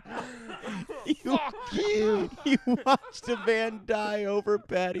 You watched a man die over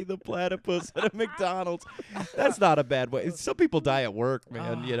Patty the platypus at a McDonald's. That's not a bad way. Some people die at work,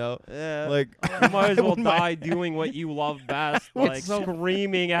 man, you know? Yeah. Like, You might as well when my- die doing what you love best, like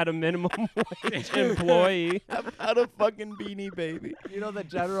screaming at a minimum wage employee. About a fucking Beanie Baby. You know, the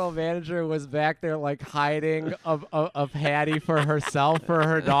general manager was back there like hiding of Hattie for herself, for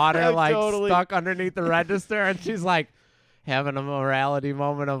her daughter, Yeah, like totally. stuck underneath the register, and she's like having a morality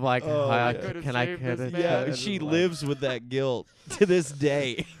moment of like, Oh, I yeah. Could've can I saved could this have man. Yeah, she lives with that guilt to this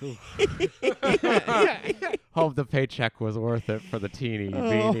day. hope the paycheck was worth it for the teeny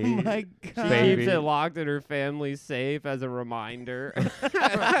Oh beanie. my She god. Baby. keeps it locked in her family safe as a reminder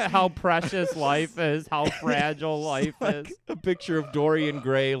how precious life is, how fragile life is. Like a picture of Dorian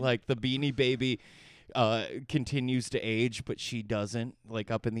Gray, like the Beanie Baby continues to age, but she doesn't, like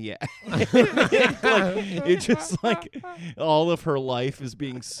up in the air. Like, it's just like all of her life is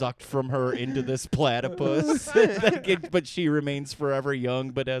being sucked from her into this platypus. But she remains forever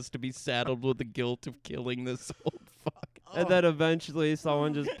young, but has to be saddled with the guilt of killing this old fuck. And then eventually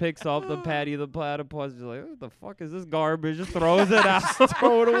someone just picks up the Patty the platypus. Just like, what the fuck is this garbage? Just throws it out.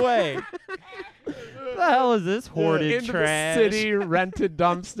 Throw it away. What the hell is this hoarded into trash? the city rented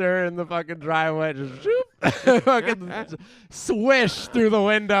dumpster in the fucking driveway, just shoop, fucking swish through the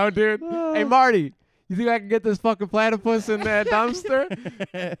window, dude. Hey Marty, you think I can get this fucking platypus in that dumpster?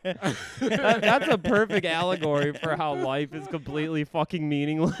 That's a perfect allegory for how life is completely fucking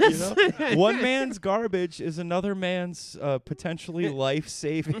meaningless. You know? One man's garbage is another man's potentially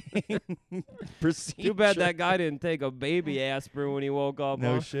life-saving procedure. Too bad that guy didn't take a baby aspirin when he woke up.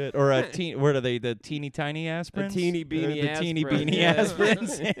 No huh? shit. Or a what are they? The teeny tiny aspirins? teeny beanie The teeny aspirin,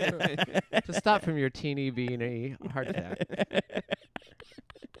 beanie yeah. aspirins. Just stop from your teeny beanie heart attack.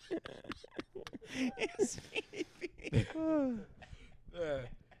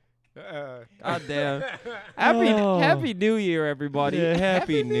 God damn. Happy New Year, everybody. Yeah,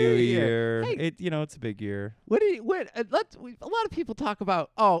 happy New Year. Hey. It's a big year. What do you? A lot of people talk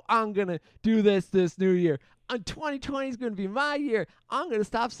about. Oh, I'm gonna do this New year. 2020 is gonna be my year. I'm gonna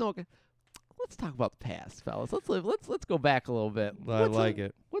stop smoking. Let's talk about the past, fellas. Let's go back a little bit. I like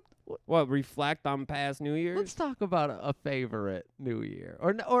it. What, reflect on past New Year's? Let's talk about a favorite New Year,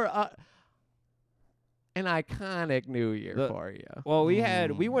 or an iconic New Year The- for you. Well,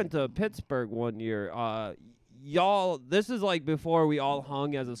 we went to Pittsburgh one year. Y'all, this is like before we all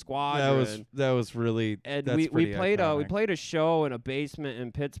hung as a squadron. That was really and that's we pretty played iconic. a show in a basement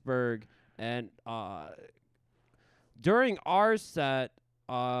in Pittsburgh, and during our set,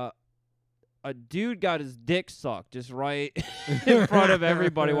 a dude got his dick sucked just right in front of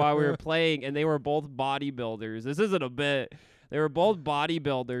everybody while we were playing, and they were both bodybuilders. This isn't a bit. They were both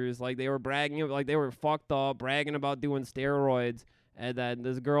bodybuilders. Like, they were bragging, like they were fucked up, bragging about doing steroids. And then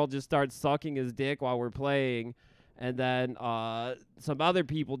this girl just starts sucking his dick while we're playing. And then some other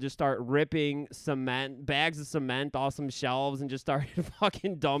people just start ripping bags of cement off some shelves and just started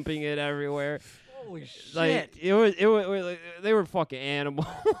fucking dumping it everywhere. Holy shit. Like, it was they were fucking animals.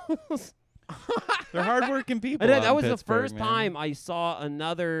 They're hardworking people. And then out that in was the Pittsburgh, first man. time I saw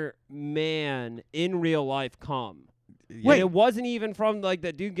another man in real life come. Yeah. And it wasn't even from like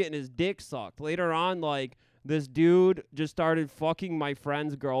that dude getting his dick sucked. Later on, like, this dude just started fucking my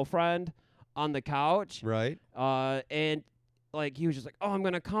friend's girlfriend on the couch. Right. And like he was just like, "Oh, I'm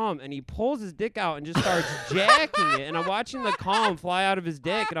gonna come," and he pulls his dick out and just starts jacking it. And I'm watching the cum fly out of his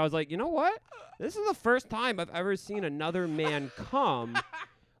dick, and I was like, you know what? This is the first time I've ever seen another man come,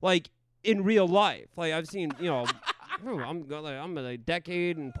 like, in real life. Like, I've seen, I'm a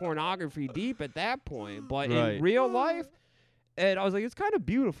decade in pornography deep at that point, but Right. in real life, and I was like, it's kind of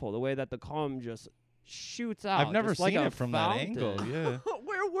beautiful the way that the cum just shoots out. I've never just like seen a it from that fountain. angle. Yeah.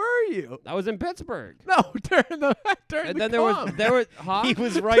 Where were you? I was in Pittsburgh. No, during the And then there was huh? He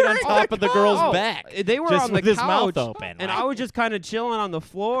was right on top of the girl's Oh, back. They were just on with the his couch, mouth open. and I was just kind of chilling on the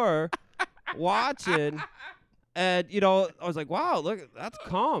floor, watching. And I was like, "Wow, look, that's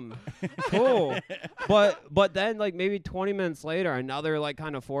cum, cool." But then, like, maybe 20 minutes later, another like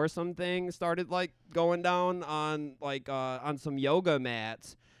kind of foursome thing started like going down on on some yoga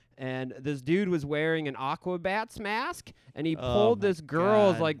mats. And this dude was wearing an Aquabats mask, and he Oh pulled my this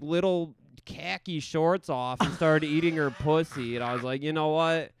girl's God. like little khaki shorts off and started eating her pussy. And I was like, you know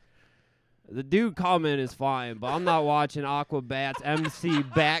what? The dude comment is fine, but I'm not watching Aquabats MC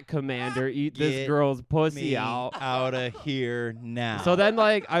Bat Commander eat this Get girl's pussy Me out. out of here now. So then,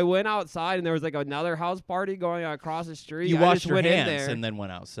 like, I went outside, and there was like another house party going on across the street. you I washed just your went hands in there. and then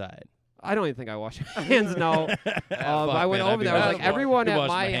went outside. I don't even think I washed my hands. No. Fuck, I went man, I'd over be there. I was washing like, my- everyone I'd at wash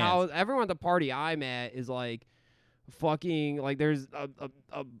my hands. house, everyone at the party I'm at is like fucking, like, there's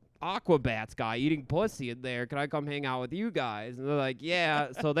a Aquabats guy eating pussy in there. Can I come hang out with you guys? And they're like, yeah.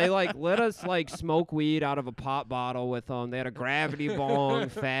 So they like let us like smoke weed out of a pop bottle with them. They had a gravity bong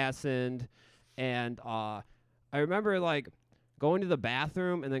fastened, and I remember like going to the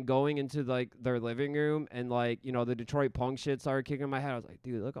bathroom and then going into like their living room, and like, the Detroit punk shit started kicking in my head. I was like,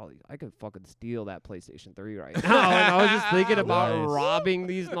 dude, look, all these, I could fucking steal that PlayStation 3 right now. And I was just thinking about Nice. robbing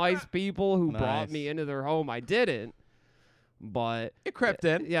these nice people who brought Nice. me into their home. I didn't, but It crept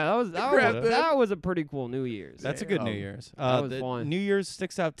in. yeah, grabbed it. that was a pretty cool New Year's. That's a good New Oh. Year's. That was the fun. New Year's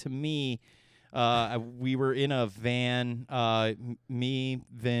sticks out to me. We were in a van. Me,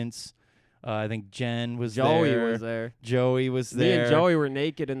 Vince. I think Jen was Joey there. was there. Joey was Me there. and Joey were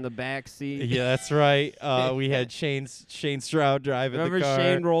naked in the back seat. Yeah, that's right. We had Shane Stroud driving Remember the car.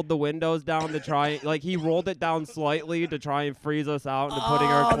 Shane rolled the windows down to try, like, he rolled it down slightly to try and freeze us out into putting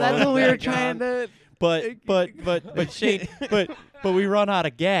our clothes that's what we were back trying on. to. But Shane, but we run out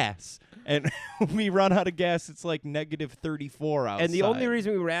of gas, and when we run out of gas, it's like -34 outside. And the only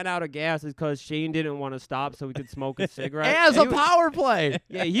reason we ran out of gas is because Shane didn't want to stop so we could smoke a cigarette. As a He- power play.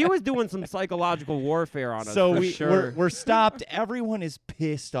 Yeah, he was doing some psychological warfare on us. So for we're sure. stopped. Everyone is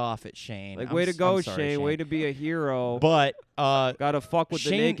pissed off at Shane. Like, I'm way to s- go, I'm sorry, Shane. Way to be a hero. But Gotta fuck with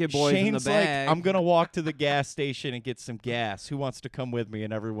the naked boys Shane's in the bag. like, I'm gonna walk to the gas station and get some gas. Who wants to come with me?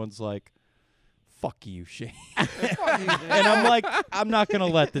 And everyone's like, fuck you, Shane. And I'm like, I'm not gonna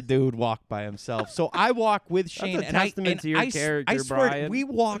let the dude walk by himself. So I walk with Shane. a and I- testament and to your I character, swear, Brian. we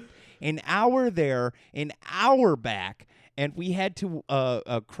walked an hour there, an hour back, and we had to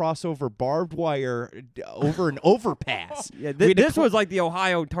cross over barbed wire over an overpass. Yeah, We had to this cl- was like the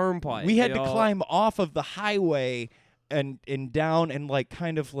Ohio Turnpike. we had to you know? climb off of the highway and down and like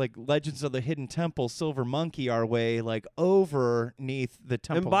kind of like Legends of the Hidden Temple, Silver Monkey our way, like overneath the And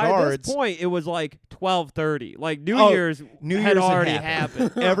temple by guards. this point, it was like 12:30. Like New Oh, Year's New had Year's already happened.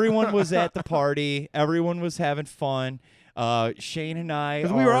 happened. Everyone was at the party. Everyone was having fun. Shane and I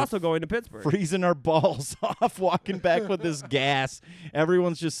Because we were are also going to Pittsburgh. freezing our balls off walking back with this gas.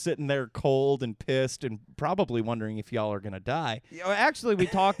 Everyone's just sitting there cold and pissed and probably wondering if y'all are going to die. Actually, we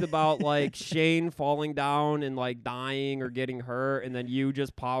talked about like Shane falling down and like dying or getting hurt, and then you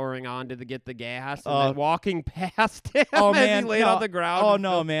just powering on to get the gas and then walking past him Oh as man, he laid no. on the ground. Oh and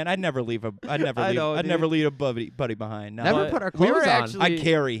no, man! I'd never leave I know, I'd dude. never leave a buddy behind. No. Never But put our we were clothes on. actually- I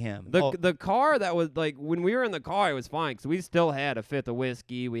carry him. The car that was like when we were in the car, it was fine because we still had a fifth of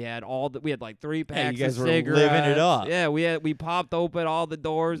whiskey. We had we had like 3 packs guys of were living cigarettes. it up. Yeah, we popped open all the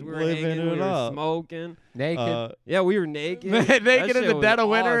doors. We were Living hanging. it We were up. smoking. Naked. Yeah, we were naked. Naked That in shit the was dead of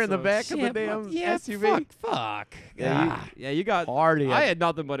winter in the awesome. back of the damn SUV. Fuck. Yeah, you got. Party. I had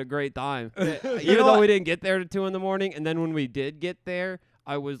nothing but a great time. Even know though what? we didn't get there till 2 a.m, and then when we did get there,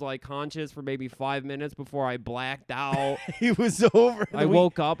 I was like conscious for maybe 5 minutes before I blacked out. He was over. I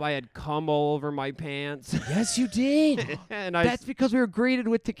woke up. I had cum all over my pants, Yes, you did. and I. That's because we were greeted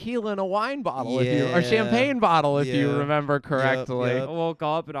with tequila in a wine bottle, if you, or Yeah. champagne bottle, if you Yeah. remember correctly. yep. I woke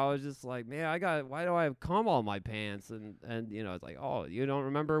up and I was just like, man, why do I have cum on my pants? And you know, it's like, oh, you don't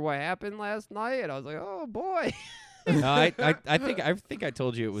remember what happened last night? And I was like, oh boy. No, I think I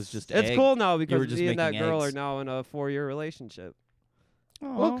told you it was just. It's egg. cool now were because just me and that making girl eggs. are now in a 4-year relationship.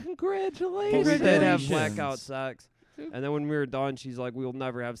 Well, Aw. congratulations. We did have Congratulations. blackout sex. And then when we were done, she's like, we'll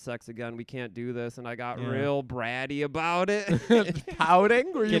never have sex again. We can't do this. And I got Yeah. real bratty about it.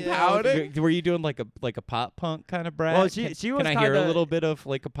 Pouting? Were you Yeah. pouting? Were you doing like a pop punk kind of brat? Well, she was Can I hear a kinda- little bit of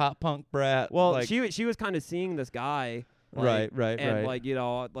like a pop punk brat? Well, like, she was kind of seeing this guy. Like, right, and like, you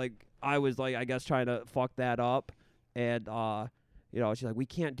know, like I was like, I guess trying to fuck that up. And, you know, she's like, we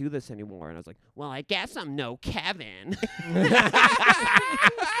can't do this anymore. And I was like, well, I guess I'm no Kevin.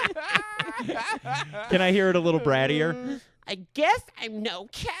 Can I hear it a little brattier? I guess I'm no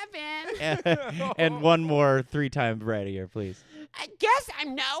Kevin. And one more 3-time brattier, please. I guess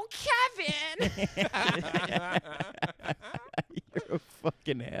I'm no Kevin. You're a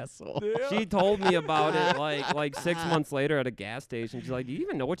fucking asshole. She told me about it like 6 months later at a gas station. She's like, "Do you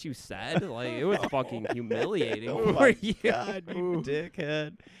even know what you said? Like, it was fucking humiliating Oh for my you." God, you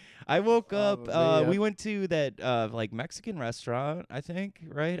dickhead. I woke up. man. We went to that like Mexican restaurant. I think,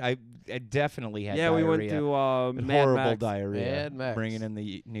 right? I definitely had. Yeah, we went diarrhea. to And Mad horrible Max. diarrhea. Mad Max. Bringing in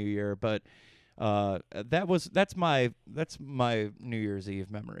the new year, but that's my New Year's Eve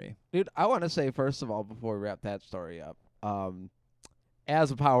memory. Dude, I want to say, first of all, before we wrap that story up,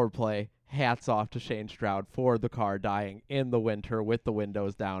 as a power play, hats off to Shane Stroud for the car dying in the winter with the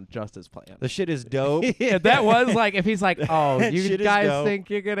windows down, just as planned. The shit is dope. Yeah, that was like, if he's like, oh, That you shit is guys dope. think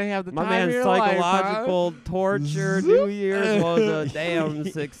you're going to have the My time man's of your life, huh? psychological torture New Year's was a damn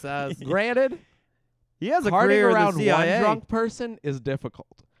success. Granted, He has a carting career in around the CIA. one drunk person is difficult.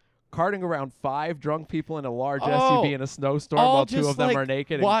 Carting around 5 drunk people in a large Oh, SUV in a snowstorm all while 2 just of them like are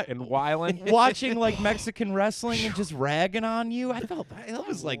naked what- and whiling. Watching like Mexican wrestling and just ragging on you. I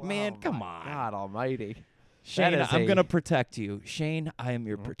was like, man, come on. God almighty. Shane, That is I'm a- gonna protect you. Shane, I am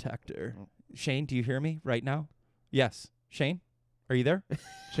your protector. Shane, do you hear me right now? Yes. Shane, are you there?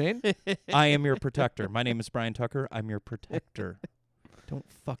 Shane? I am your protector. My name is Brian Tucker. I'm your protector.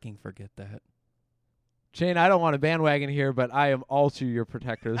 Don't fucking forget that. Shane, I don't want to bandwagon here, but I am also your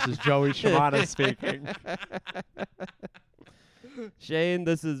protector. This is Joey Shimano speaking. Shane,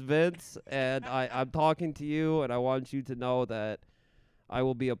 this is Vince, and I'm talking to you, and I want you to know that I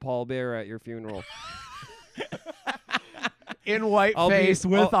will be a pallbearer at your funeral. In white I'll be- face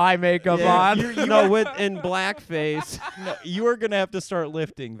with oh, eye makeup Yeah, on. no, in blackface. No, you are gonna have to start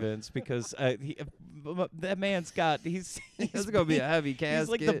lifting, Vince, because that man's got This is gonna be a heavy casket. He's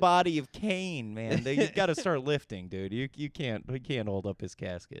like the body of Cain, man. You got to start lifting, dude. You can't. We can't hold up his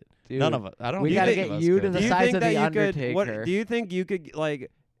casket. Dude, None of us. I don't. we think gotta any of get us you could. to the Do you size think of that the you could? Undertaker. Do you think you could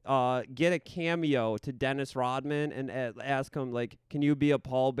like get a cameo to Dennis Rodman and ask him like, can you be a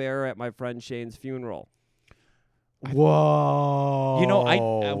pallbearer at my friend Shane's funeral? Whoa. You know,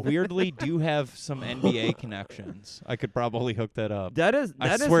 I weirdly do have some NBA connections. I could probably hook that up. Dennis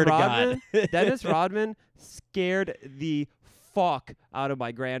swear to God. Rodman, Dennis Rodman scared the fuck out of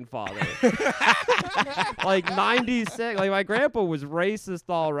my grandfather. Like 96. Like my grandpa was racist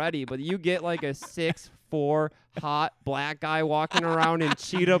already, but you get like a 6'4" hot black guy walking around in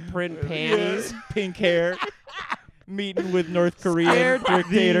cheetah print panties. Pink hair. Meeting with North Korean Scared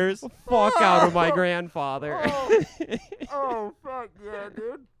dictators. the fuck out of my grandfather. Oh, fuck yeah,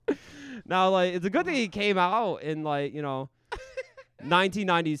 dude. Now, like, it's a good thing he came out in, like, you know,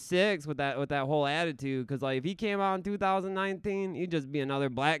 1996 with that whole attitude. Because, like, if he came out in 2019, he'd just be another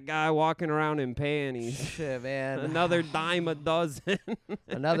black guy walking around in panties. Shit, man. Another dime a dozen.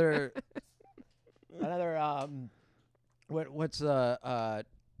 another what's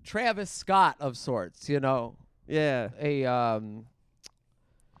Travis Scott of sorts, you know, Yeah. a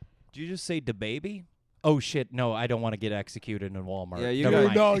Did you just say the baby? Oh shit! No, I don't want to get executed in Walmart. Yeah, you Never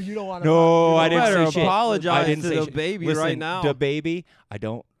gotta- mind. you don't want No, I didn't better say shit. apologize I didn't to say the shit. baby Listen, right now. The baby. I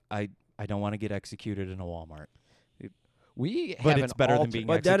don't want to get executed in a Walmart. We But have it's an better than alter- being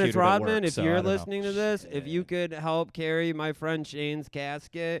But Dennis executed at Rodman, work, if so I you're don't know. listening to this, if you could help carry my friend Shane's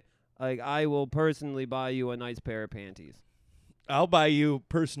casket, like I will personally buy you a nice pair of panties. I'll buy you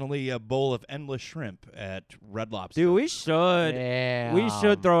personally a bowl of endless shrimp at Red Lobster. Dude, we should. Damn. We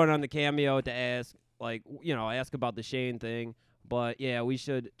should throw it on the Cameo to ask, like, you know, ask about the Shane thing. But yeah, we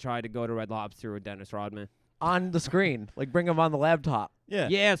should try to go to Red Lobster with Dennis Rodman. on the screen, like bring him on the laptop. Yeah.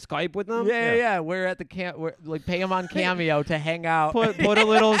 Yeah, Skype with them. Yeah. We're at the like pay him on Cameo to hang out. Put a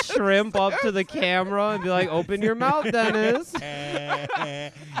little shrimp up to the camera and be like, "Open your mouth, Dennis."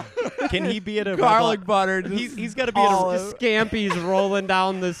 Can he be at a garlic butter. He's got to be at a Just Scampy's rolling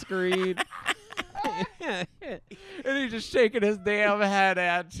down the screen. and he's just shaking his damn head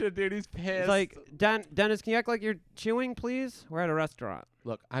at you, dude. He's pissed. It's like, Dennis, can you act like you're chewing, please? We're at a restaurant.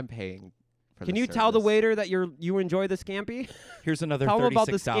 look, I'm paying. For Can the you tell the service. waiter that you enjoy the Scampy? Here's another Tell 'em about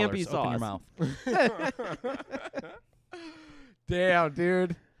the $36. Scampi Open your sauce. mouth. Damn,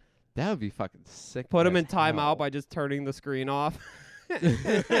 dude. That would be fucking sick. Put him as in timeout hell. by just turning the screen off.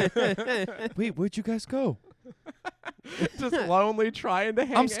 Wait, where'd you guys go? just lonely trying to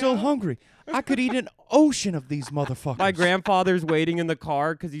hang I'm still out. hungry. I could eat an ocean of these motherfuckers. My grandfather's waiting in the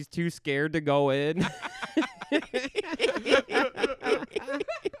car because he's too scared to go in.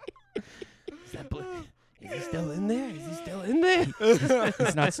 Is he still in there? Is he still in there?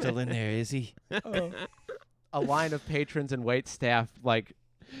 He's not still in there, is he? A line of patrons and wait staff like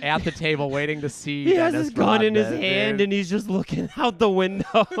at the table waiting to see. He has Dennis his gun in his Rodman, hand dude. and he's just looking out the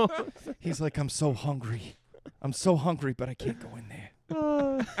window. He's like, I'm so hungry. I'm so hungry, but I can't go in there.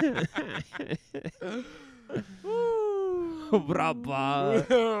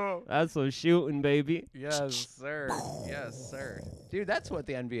 Brava. That's some shooting, baby. Yes, sir. Yes, sir. Dude, that's what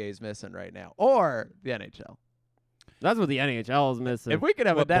the NBA is missing right now, or the NHL. That's what the NHL is missing. If we could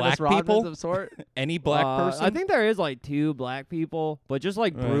have What, a Dennis black Rodman people? of sort, Any black person? I think there is like 2 black people, but just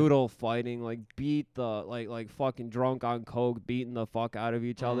like Right. brutal fighting, like beat the like fucking drunk on coke, beating the fuck out of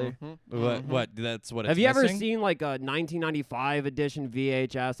each other. What? That's what it's Have you ever missing? seen like a 1995 edition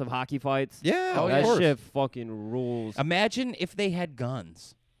VHS of hockey fights? Yeah, Oh, of that course. shit fucking rules. Imagine if they had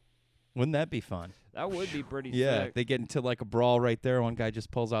guns. Wouldn't that be fun? That would be pretty Yeah, sick. they get into like a brawl right there. One guy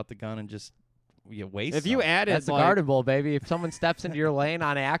just pulls out the gun and just waste. If you some. added that's the like, Garden Bowl, baby. If someone steps into your lane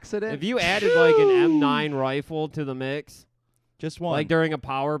on accident, if you added like an M9 rifle to the mix, just one, like during a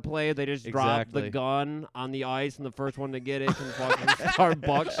power play, they just drop Exactly. the gun on the ice, and the first one to get it can fucking start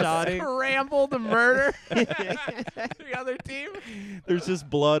buckshotting. scramble to murder the other team. there's just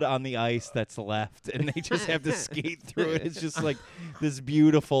blood on the ice that's left, and they just have to skate through it. It's just like this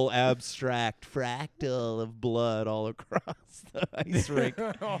beautiful abstract fractal of blood all across the ice rink.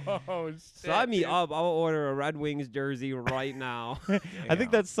 Oh, shit. Sign me up. I'll order a Red Wings jersey right now. I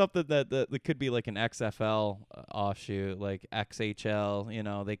think that's something that could be like an XFL offshoot, like XHL. You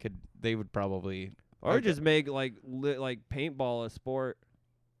know, they would probably Or just make like paintball a sport.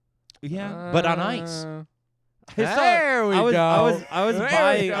 but on ice. I saw- There we I was, go. I was There we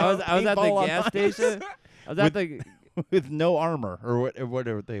buying. go. I was at the Paintball on gas ice. station. I was at the. With no armor or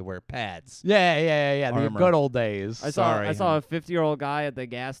whatever they wear, pads. Yeah. The Armor. good old days. I saw Sorry, I saw huh? a 50-year-old guy at the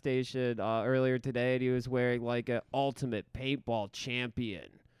gas station earlier today, and he was wearing like a ultimate paintball champion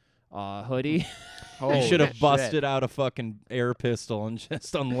hoodie. He should have busted out a fucking air pistol and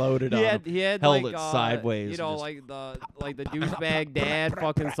just unloaded on him. He had held like it sideways you and know, just- like the douchebag dad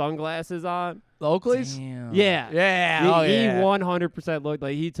fucking sunglasses on. Oakleys. Damn. Yeah. Yeah. He 100% looked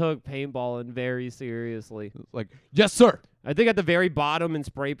like he took paintballing very seriously. Like, yes, sir. I think at the very bottom in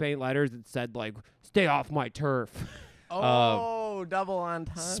spray paint letters it said like "Stay off my turf." Oh, double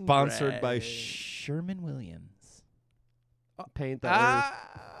entendre. Sponsored by Sherman Williams. Paint that.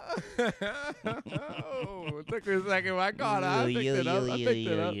 Oh, it took me a second. I caught it. I picked it up. I picked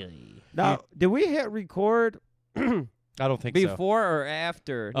it up. Now, did we hit record I don't think so. before or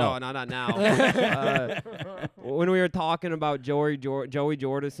after? Oh. No, not now. When we were talking about Joey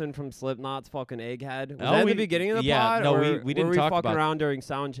Jordison from Slipknot's fucking Egghead. Was Oh, that at we- the beginning of the yeah, pod? no, or we didn't were talk fucking about- around during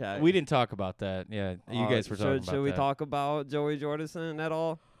sound check? We didn't talk about that. Yeah, you guys were talking about Should we that. talk about Joey Jordison at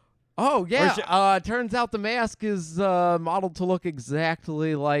all? Oh, yeah. should- Turns out the mask is modeled to look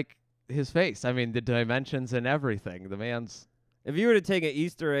exactly like his face. I mean, the dimensions and everything. The man's If you were to take an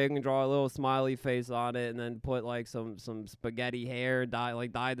Easter egg and draw a little smiley face on it, and then put like some spaghetti hair,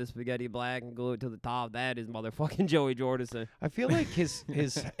 dye the spaghetti black and glue it to the top, that is motherfucking Joey Jordison. I feel like his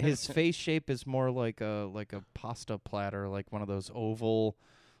face shape is more like a pasta platter, like one of those oval.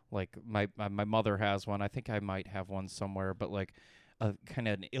 Like my mother has one. I think I might have one somewhere, but like a kind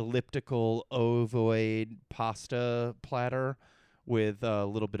of an elliptical ovoid pasta platter with a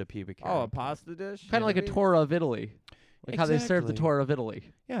little bit of pubic hair. Oh, a on top. pasta dish? Kind of like a tour of Italy. Like how they serve the Exactly. tour of Italy.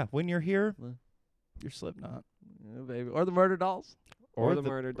 Yeah, when you're here, Uh. you're Slipknot. Yeah, baby. Or the Murder Dolls. Or the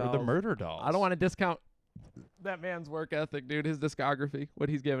Murder Or the Dolls. Murder Dolls. I don't want to discount that man's work ethic, dude. His discography, what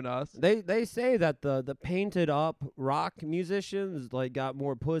he's given us. They say that the painted up rock musicians like got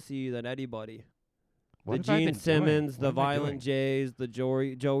more pussy than anybody. What The have I Gene been Simmons, doing? the What am I Violent doing? Jays, the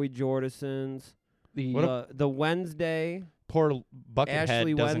Joey Jordisons, The the Wednesday, Poor Buckethead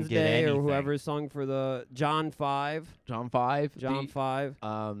Ashley doesn't get Wednesday, anything. or whoever sung for the John 5, John 5. John 5,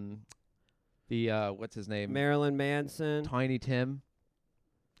 What's his name? Marilyn Manson. Tiny Tim.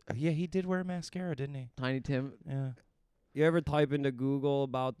 Yeah, he did wear mascara, didn't he? Tiny Tim. Yeah. You ever type into Google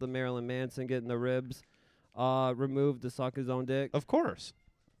about the Marilyn Manson getting the ribs removed to suck his own dick? Of course.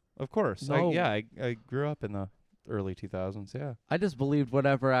 Of course. No. I grew up in the early 2000s, yeah. I just believed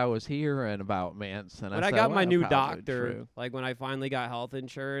whatever I was hearing about Manson. When I I said, got well, my new probably doctor, true. like when I finally got health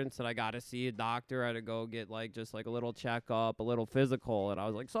insurance and I got to see a doctor, I had to go get like just like a little checkup, a little physical, and I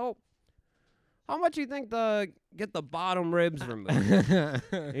was like, so how much you think to get the bottom ribs removed?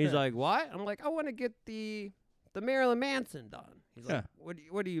 And he's like, what? I'm like, I want to get the Marilyn Manson done. He's like,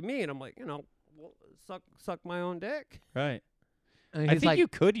 what do you mean? I'm like, well, suck my own dick. Right. And I he's think like, you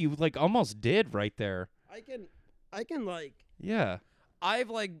could. You like almost did right there. I can like, Yeah. I've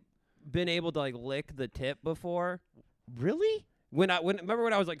like been able to like lick the tip before. Really? Remember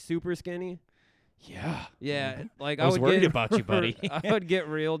when I was like super skinny? Yeah. Yeah, like I was would worried get, about you, buddy. I would get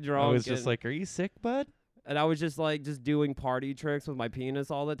real drunk. I was just and, like, "Are you sick, bud?" and I was just like doing party tricks with my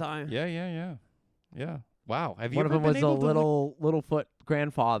penis all the time. Yeah. Wow. Have you one of ever them was been a able to little Littlefoot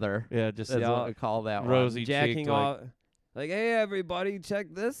grandfather. Yeah, just That's Yeah. what we call that one. rosy Jacking cheeked, off. Like, hey everybody, check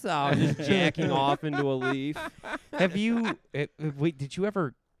this out! Just jacking off into a leaf. Have you? Wait, did you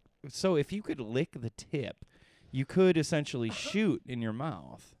ever? So, if you could lick the tip, you could essentially shoot in your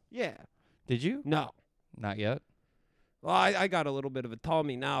mouth. Yeah. Did you? No. Not yet. Well, I got a little bit of a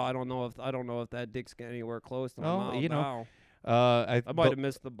tummy now. I don't know if that dick's anywhere close to my Oh, mouth you know, now. I I might have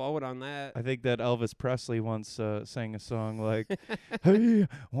missed the boat on that. I think that Elvis Presley once sang a song like, "Hey,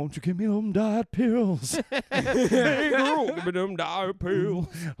 won't you give me them diet pills? Hey girl, give me them diet pills.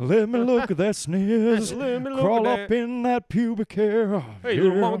 Let me look at that sniz. Let me look Crawl at up that. in that pubic hair. Hey,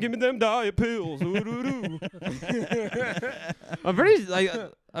 little mama, give me them diet pills. Ooh, doo, doo. I'm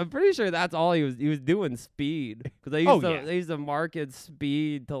pretty sure that's all he was doing speed because they used to market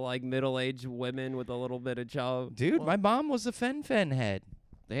speed to like middle-aged women with a little bit of chub. Dude, my mom was a fen head.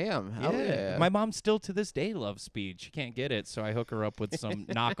 Damn, hell yeah. My mom still to this day loves speed. She can't get it, so I hook her up with some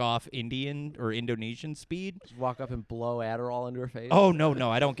knockoff Indian or Indonesian speed. Just walk up and blow Adderall into her face. Oh, no,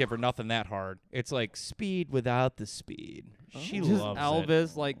 I don't give her nothing that hard. It's like speed without the speed. She Just loves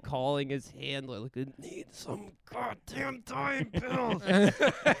Elvis like calling his handler like, I need some goddamn diet pills.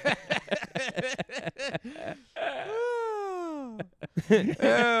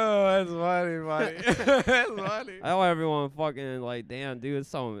 Oh, that's funny, buddy. That's funny. I know everyone fucking like, damn, dude, it's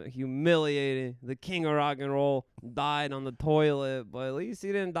so humiliating. The king of rock and roll died on the toilet, but at least he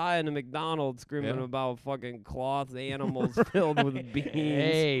didn't die in a McDonald's screaming Yeah. about fucking cloth animals filled with beans.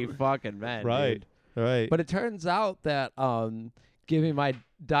 Hey, fucking man. Right. Dude. Right. But it turns out that Give Me My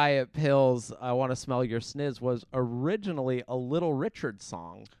Diet Pills, I Want to Smell Your Sniz was originally a Little Richard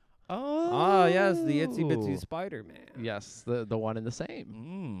song. Ah, yes, the Itsy Bitsy Spider-Man. Yes, the one and the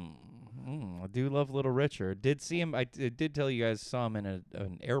same. I do love Little Richard. Did see him. I did tell you guys saw him in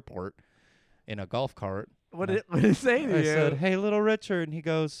an airport in a golf cart. What did it say to I you? said, "Hey, Little Richard," and he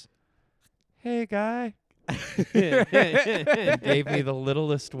goes, "Hey, guy." He gave me the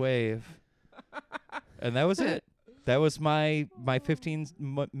littlest wave, and that was it. That was my 15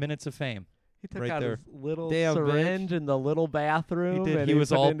 minutes of fame. He took right out there. his little Damn, syringe in the little bathroom. He did. And He was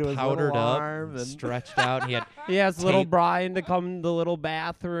put it all into his powdered little up, arm and stretched out. He had He asked little Tape. Brian to come in the little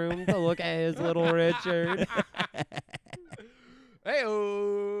bathroom to look at his little Richard.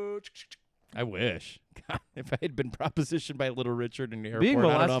 Hey-oh. I wish. God, if I had been propositioned by Little Richard in the airport, Being I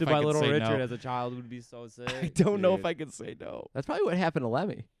don't know molested if I by could Little say Richard no. as a child would be so sick. I don't know if Dude. I could say no. That's probably what happened to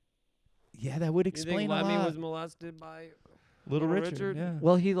Lemmy. Yeah, that would You think explain a Lemmy lot. was molested by Little Little Richard. Richard? Yeah.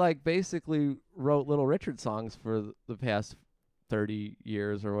 Well, he like basically wrote Little Richard songs for the past 30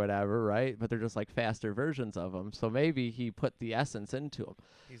 years or whatever, right? But they're just like faster versions of them. So maybe he put the essence into them.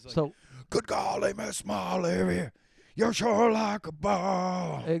 So Good golly, Miss Molly, you're sure like a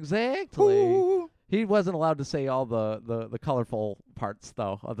ball. exactly. He wasn't allowed to say all the colorful parts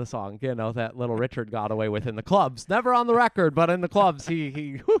though of the song. You know, that Little Richard got away with in the clubs. Never on the record, but in the clubs,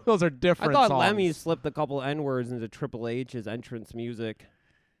 he those are I different thought songs. Lemmy slipped a couple N-words into Triple H's entrance music.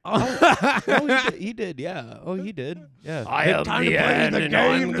 Oh, he did. Yeah. Oh, he did. Yeah. am the end, and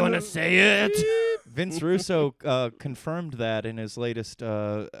I'm gonna say it. Vince Russo confirmed that in his latest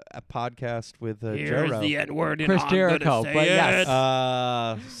podcast with Joe Rogan. N-word, Chris Jericho, but yes.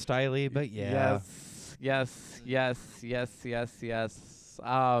 Styly, but yeah.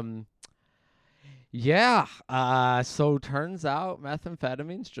 Yes. So turns out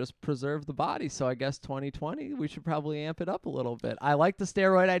methamphetamines just preserve the body. So I guess 2020, we should probably amp it up a little bit. I like the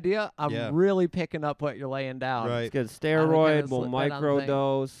steroid idea. I'm really picking up what you're laying down. Right. Get steroid, slip we'll that on the thing.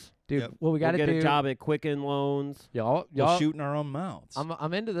 microdose. Dude, Yep. what we got to We'll get do. a job at Quicken Loans. Y'all, We'll shoot in our own mouths.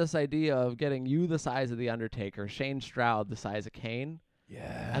 I'm into this idea of getting you the size of The Undertaker, Shane Stroud the size of Kane.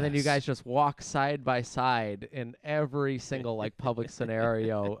 Yeah. And then you guys just walk side by side in every single like public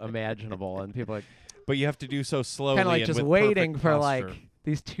scenario imaginable, and people are But you have to do so slowly. kind of like and just with waiting perfect for posture. like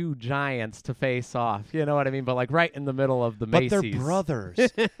these two giants to face off. You know what I mean? But like right in the middle of the But Macy's. they're brothers.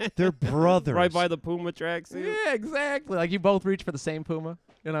 They're brothers. Right by the Puma tracksuit. Yeah, exactly. Like you both reach for the same Puma.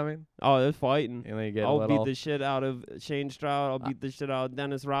 You know what I mean? Oh, they're fighting. And then you get a I'll little. beat the shit out of Shane Stroud. I'll beat the shit out of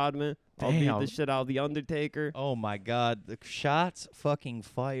Dennis Rodman. I'll beat Damn. the shit out of The Undertaker. Oh my God! The shots fucking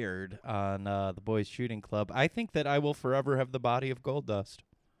fired on the boys shooting club. I think that I will forever have the body of Goldust.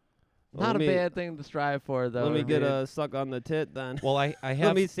 Not Let a me- bad thing to strive for, though. Let me I get mean, a suck on the tit then. Well, I Let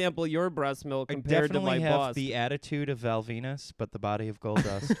have. me sample your breast milk I compared to my definitely have bust. the attitude of Val Venus, but the body of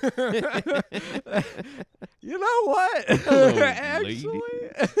Goldust. You know what? Hello, Actually.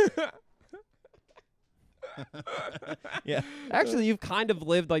 Yeah. Actually, you've kind of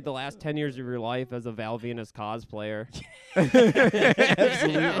lived like the last 10 years of your life as a Val Venus cosplayer.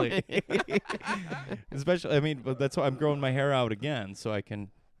 Absolutely. Especially, I mean, but that's why I'm growing my hair out again, so I can,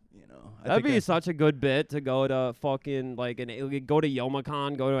 you know. That'd be such a good bit to go to fucking go to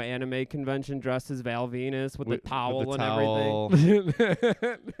Youmacon, go to an anime convention dressed as Val Venus with the towel and everything.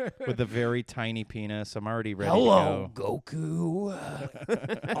 With a very tiny penis. I'm already ready to go.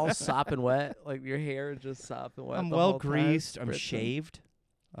 Goku. All sopping wet, like your hair is just sopping wet. I'm the well whole time, greased. I'm spritzing. shaved.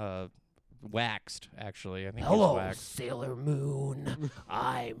 Waxed, actually. I think it's waxed. Sailor Moon.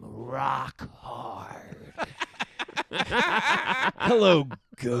 I'm rock hard. Hello,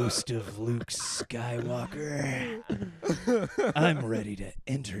 ghost of Luke Skywalker. I'm ready to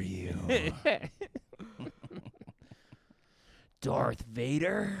enter you. Darth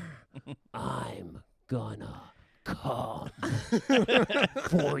Vader, I'm gonna come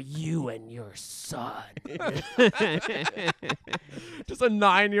for you and your son. Just a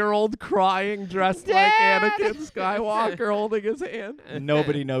 9-year-old crying, dressed like Anakin Skywalker, holding his hand.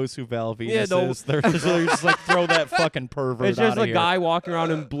 Nobody knows who Val Venus no. is. They're just like, throw that fucking pervert It's just outta a here. guy walking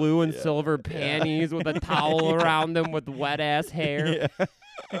around in blue and silver panties with a towel around him with wet ass hair.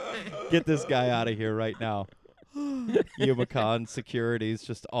 Yeah. Get this guy out of here right now. Youmacon security's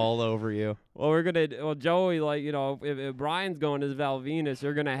just all over you. Well, Joey, like, you know, if Brian's going as Val Venus,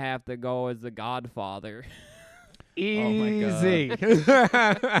 you're gonna have to go as the Godfather. Easy.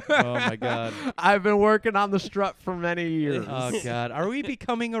 Oh my God. I've been working on the strut for many years. Oh God. Are we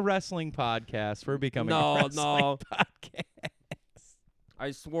becoming a wrestling podcast? We're becoming a No, wrestling no. podcast.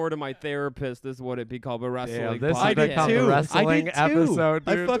 I swore to my therapist this wouldn't become a wrestling this podcast. has become the wrestling I did too. episode,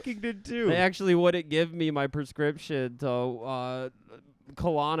 I dude. fucking did too. They actually wouldn't give me my prescription to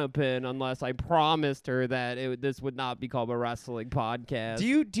Klonopin unless I promised her that this would not become a wrestling podcast.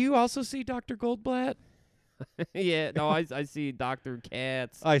 Do you also see Dr. Goldblatt? Yeah, no, I see Dr.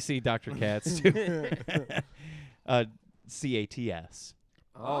 Katz. I see Dr. Katz too. CATS.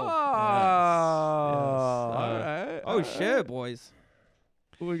 Oh, All right. Oh shit, boys.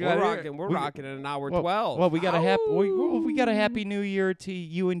 We We're got rocking. We're rocking at an hour 12. Well, we got we got a happy New Year to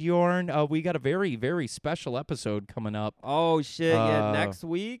you and Yorn. We got a very, very special episode coming up. Oh shit! Yeah, next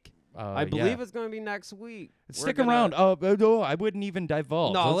week. I Yeah. believe it's gonna be next week. Stick around. No, I wouldn't even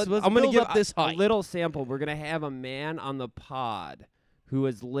divulge. No, let's I'm gonna build give up this a hype. little sample. We're gonna have a man on the pod who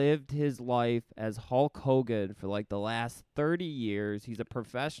has lived his life as Hulk Hogan for like the last 30 years. He's a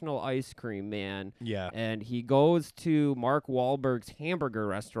professional ice cream man. Yeah. And he goes to Mark Wahlberg's hamburger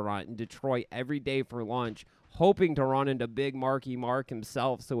restaurant in Detroit every day for lunch, hoping to run into Big Marky Mark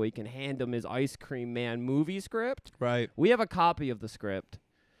himself so he can hand him his Ice Cream Man movie script. Right. We have a copy of the script,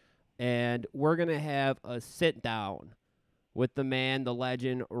 and we're going to have a sit-down with the man, the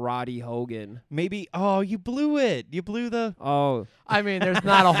legend, Roddy Hogan. Maybe. Oh, you blew it. You blew the. Oh, I mean, there's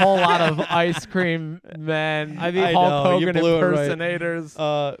not a whole lot of ice cream men. I mean, Hulk you Hogan blew it right. impersonators.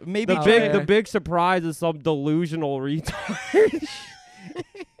 Maybe the big surprise is some delusional retard.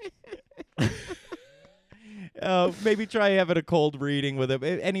 Maybe try having a cold reading with him.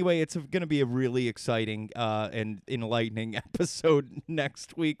 Anyway, it's going to be a really exciting and enlightening episode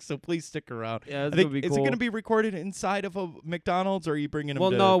next week, so please stick around. Yeah, it's I think, gonna be is it cool. going to be recorded inside of a McDonald's, or are you bringing him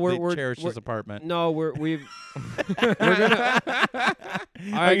Well, to no, we're Cherish's apartment? No, we're gonna.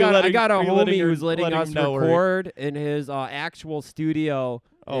 Are you I got a are you letting homie her- who's letting letting us him know where- record in his actual studio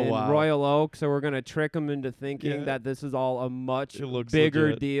Oh, in wow. Royal Oak. So we're gonna trick him into thinking Yeah. that this is all a much It looks bigger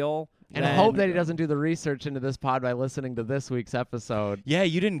legit. deal. And than- hope that he doesn't do the research into this pod by listening to this week's episode. Yeah,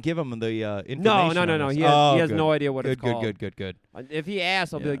 you didn't give him the information. No. on He this. has, Oh, he has good. no idea what Good, it's called. good. If he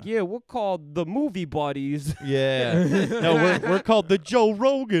asks, I'll be Yeah. like, "Yeah, we're called the Movie Buddies." Yeah. No, we're called the Joe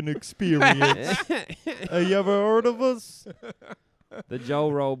Rogan Experience. You ever heard of us? The Joe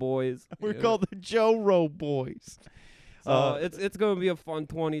Rowe Boys. We're called the Joe Rowe Boys. So it's gonna be a fun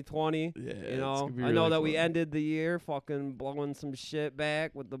 2020. Yeah, You know, gonna be I know really that we fun. ended the year fucking blowing some shit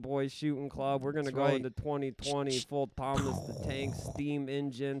back with the boys shooting club. We're gonna That's go right. into 2020 full Thomas the Tank steam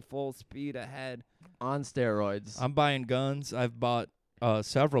engine, full speed ahead. On steroids. I'm buying guns. I've bought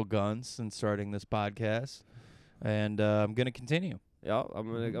several guns since starting this podcast, and I'm gonna continue. Yeah,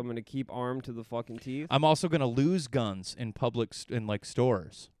 I'm gonna keep armed to the fucking teeth. I'm also gonna lose guns in public in like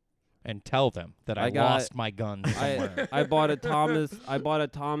stores, and tell them that I got- lost my guns somewhere. I bought a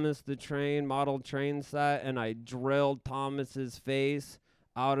Thomas the Train model train set, and I drilled Thomas's face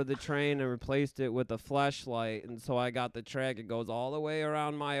out of the train and replaced it with a fleshlight. And so I got the track. It goes all the way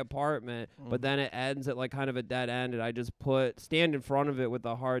around my apartment, but then it ends at like kind of a dead end. And I just stand in front of it with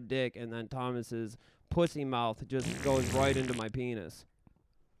a hard dick, and then Thomas's pussy mouth just goes right into my penis.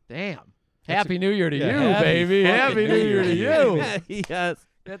 Damn. Happy New Year to Yeah, you, happy baby. fucking Happy New New Year to Year. you. Yes.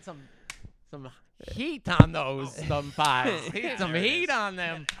 Get some heat on those pies. Some heat on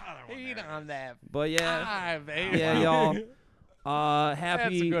them. Heat on that. But yeah. pie, baby. Yeah, y'all.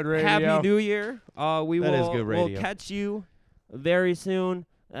 Happy good radio. Happy New Year. We That is will good we'll radio. catch you very soon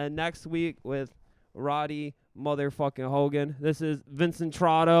next week with Roddy motherfucking Hogan. This is Vincent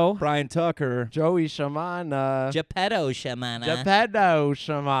Trotto. Brian Tucker. Joey Shamana. Geppetto Shamana. Geppetto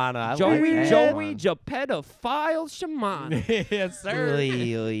Shamana. I Joey like that Joey one. Gepedophile Shaman. Yes, sir.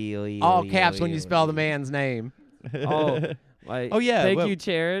 Oy, oy, oy, All oy, caps oy, when you oy. spell the man's name. Oh. Like, Oh, yeah, thank well- you,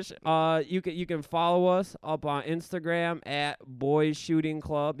 Cherish. You can follow us up on Instagram at Boys Shooting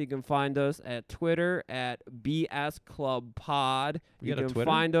Club. You can find us at Twitter at BS Club Pod. We You got a can Twitter?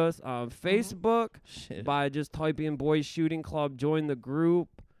 find us on Facebook Shit. by just typing Boys Shooting Club. Join the group.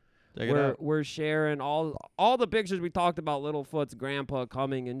 Check it out. We're sharing all the pictures we talked about Littlefoot's grandpa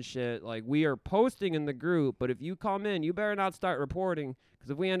coming and shit. Like, we are posting in the group, but if you come in, you better not start reporting, because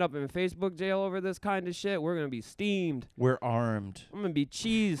if we end up in Facebook jail over this kind of shit, we're gonna be steamed. We're armed. I'm gonna be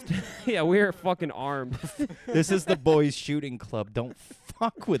cheesed. Yeah, we're fucking armed. This is the Boys Shooting Club. Don't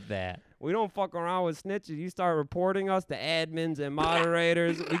fuck with that. We don't fuck around with snitches. You start reporting us to admins and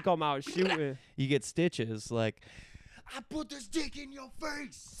moderators, we come out shooting. You get stitches like, I put this dick in your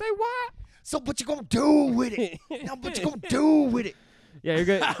face. Say what? So what you gonna do with it? Now what you gonna do with it? Yeah, you're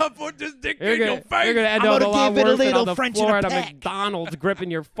gonna. I put this dick You're gonna end I'm up gonna a lot give it a worse than little on the French in floor a at a pack. McDonald's, gripping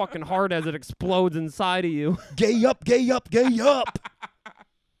your fucking heart as it explodes inside of you. Gay up, gay up, gay up.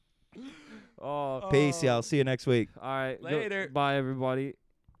 Oh, peace, y'all. See you next week. all right. Later. Bye, everybody.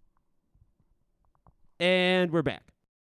 And we're back.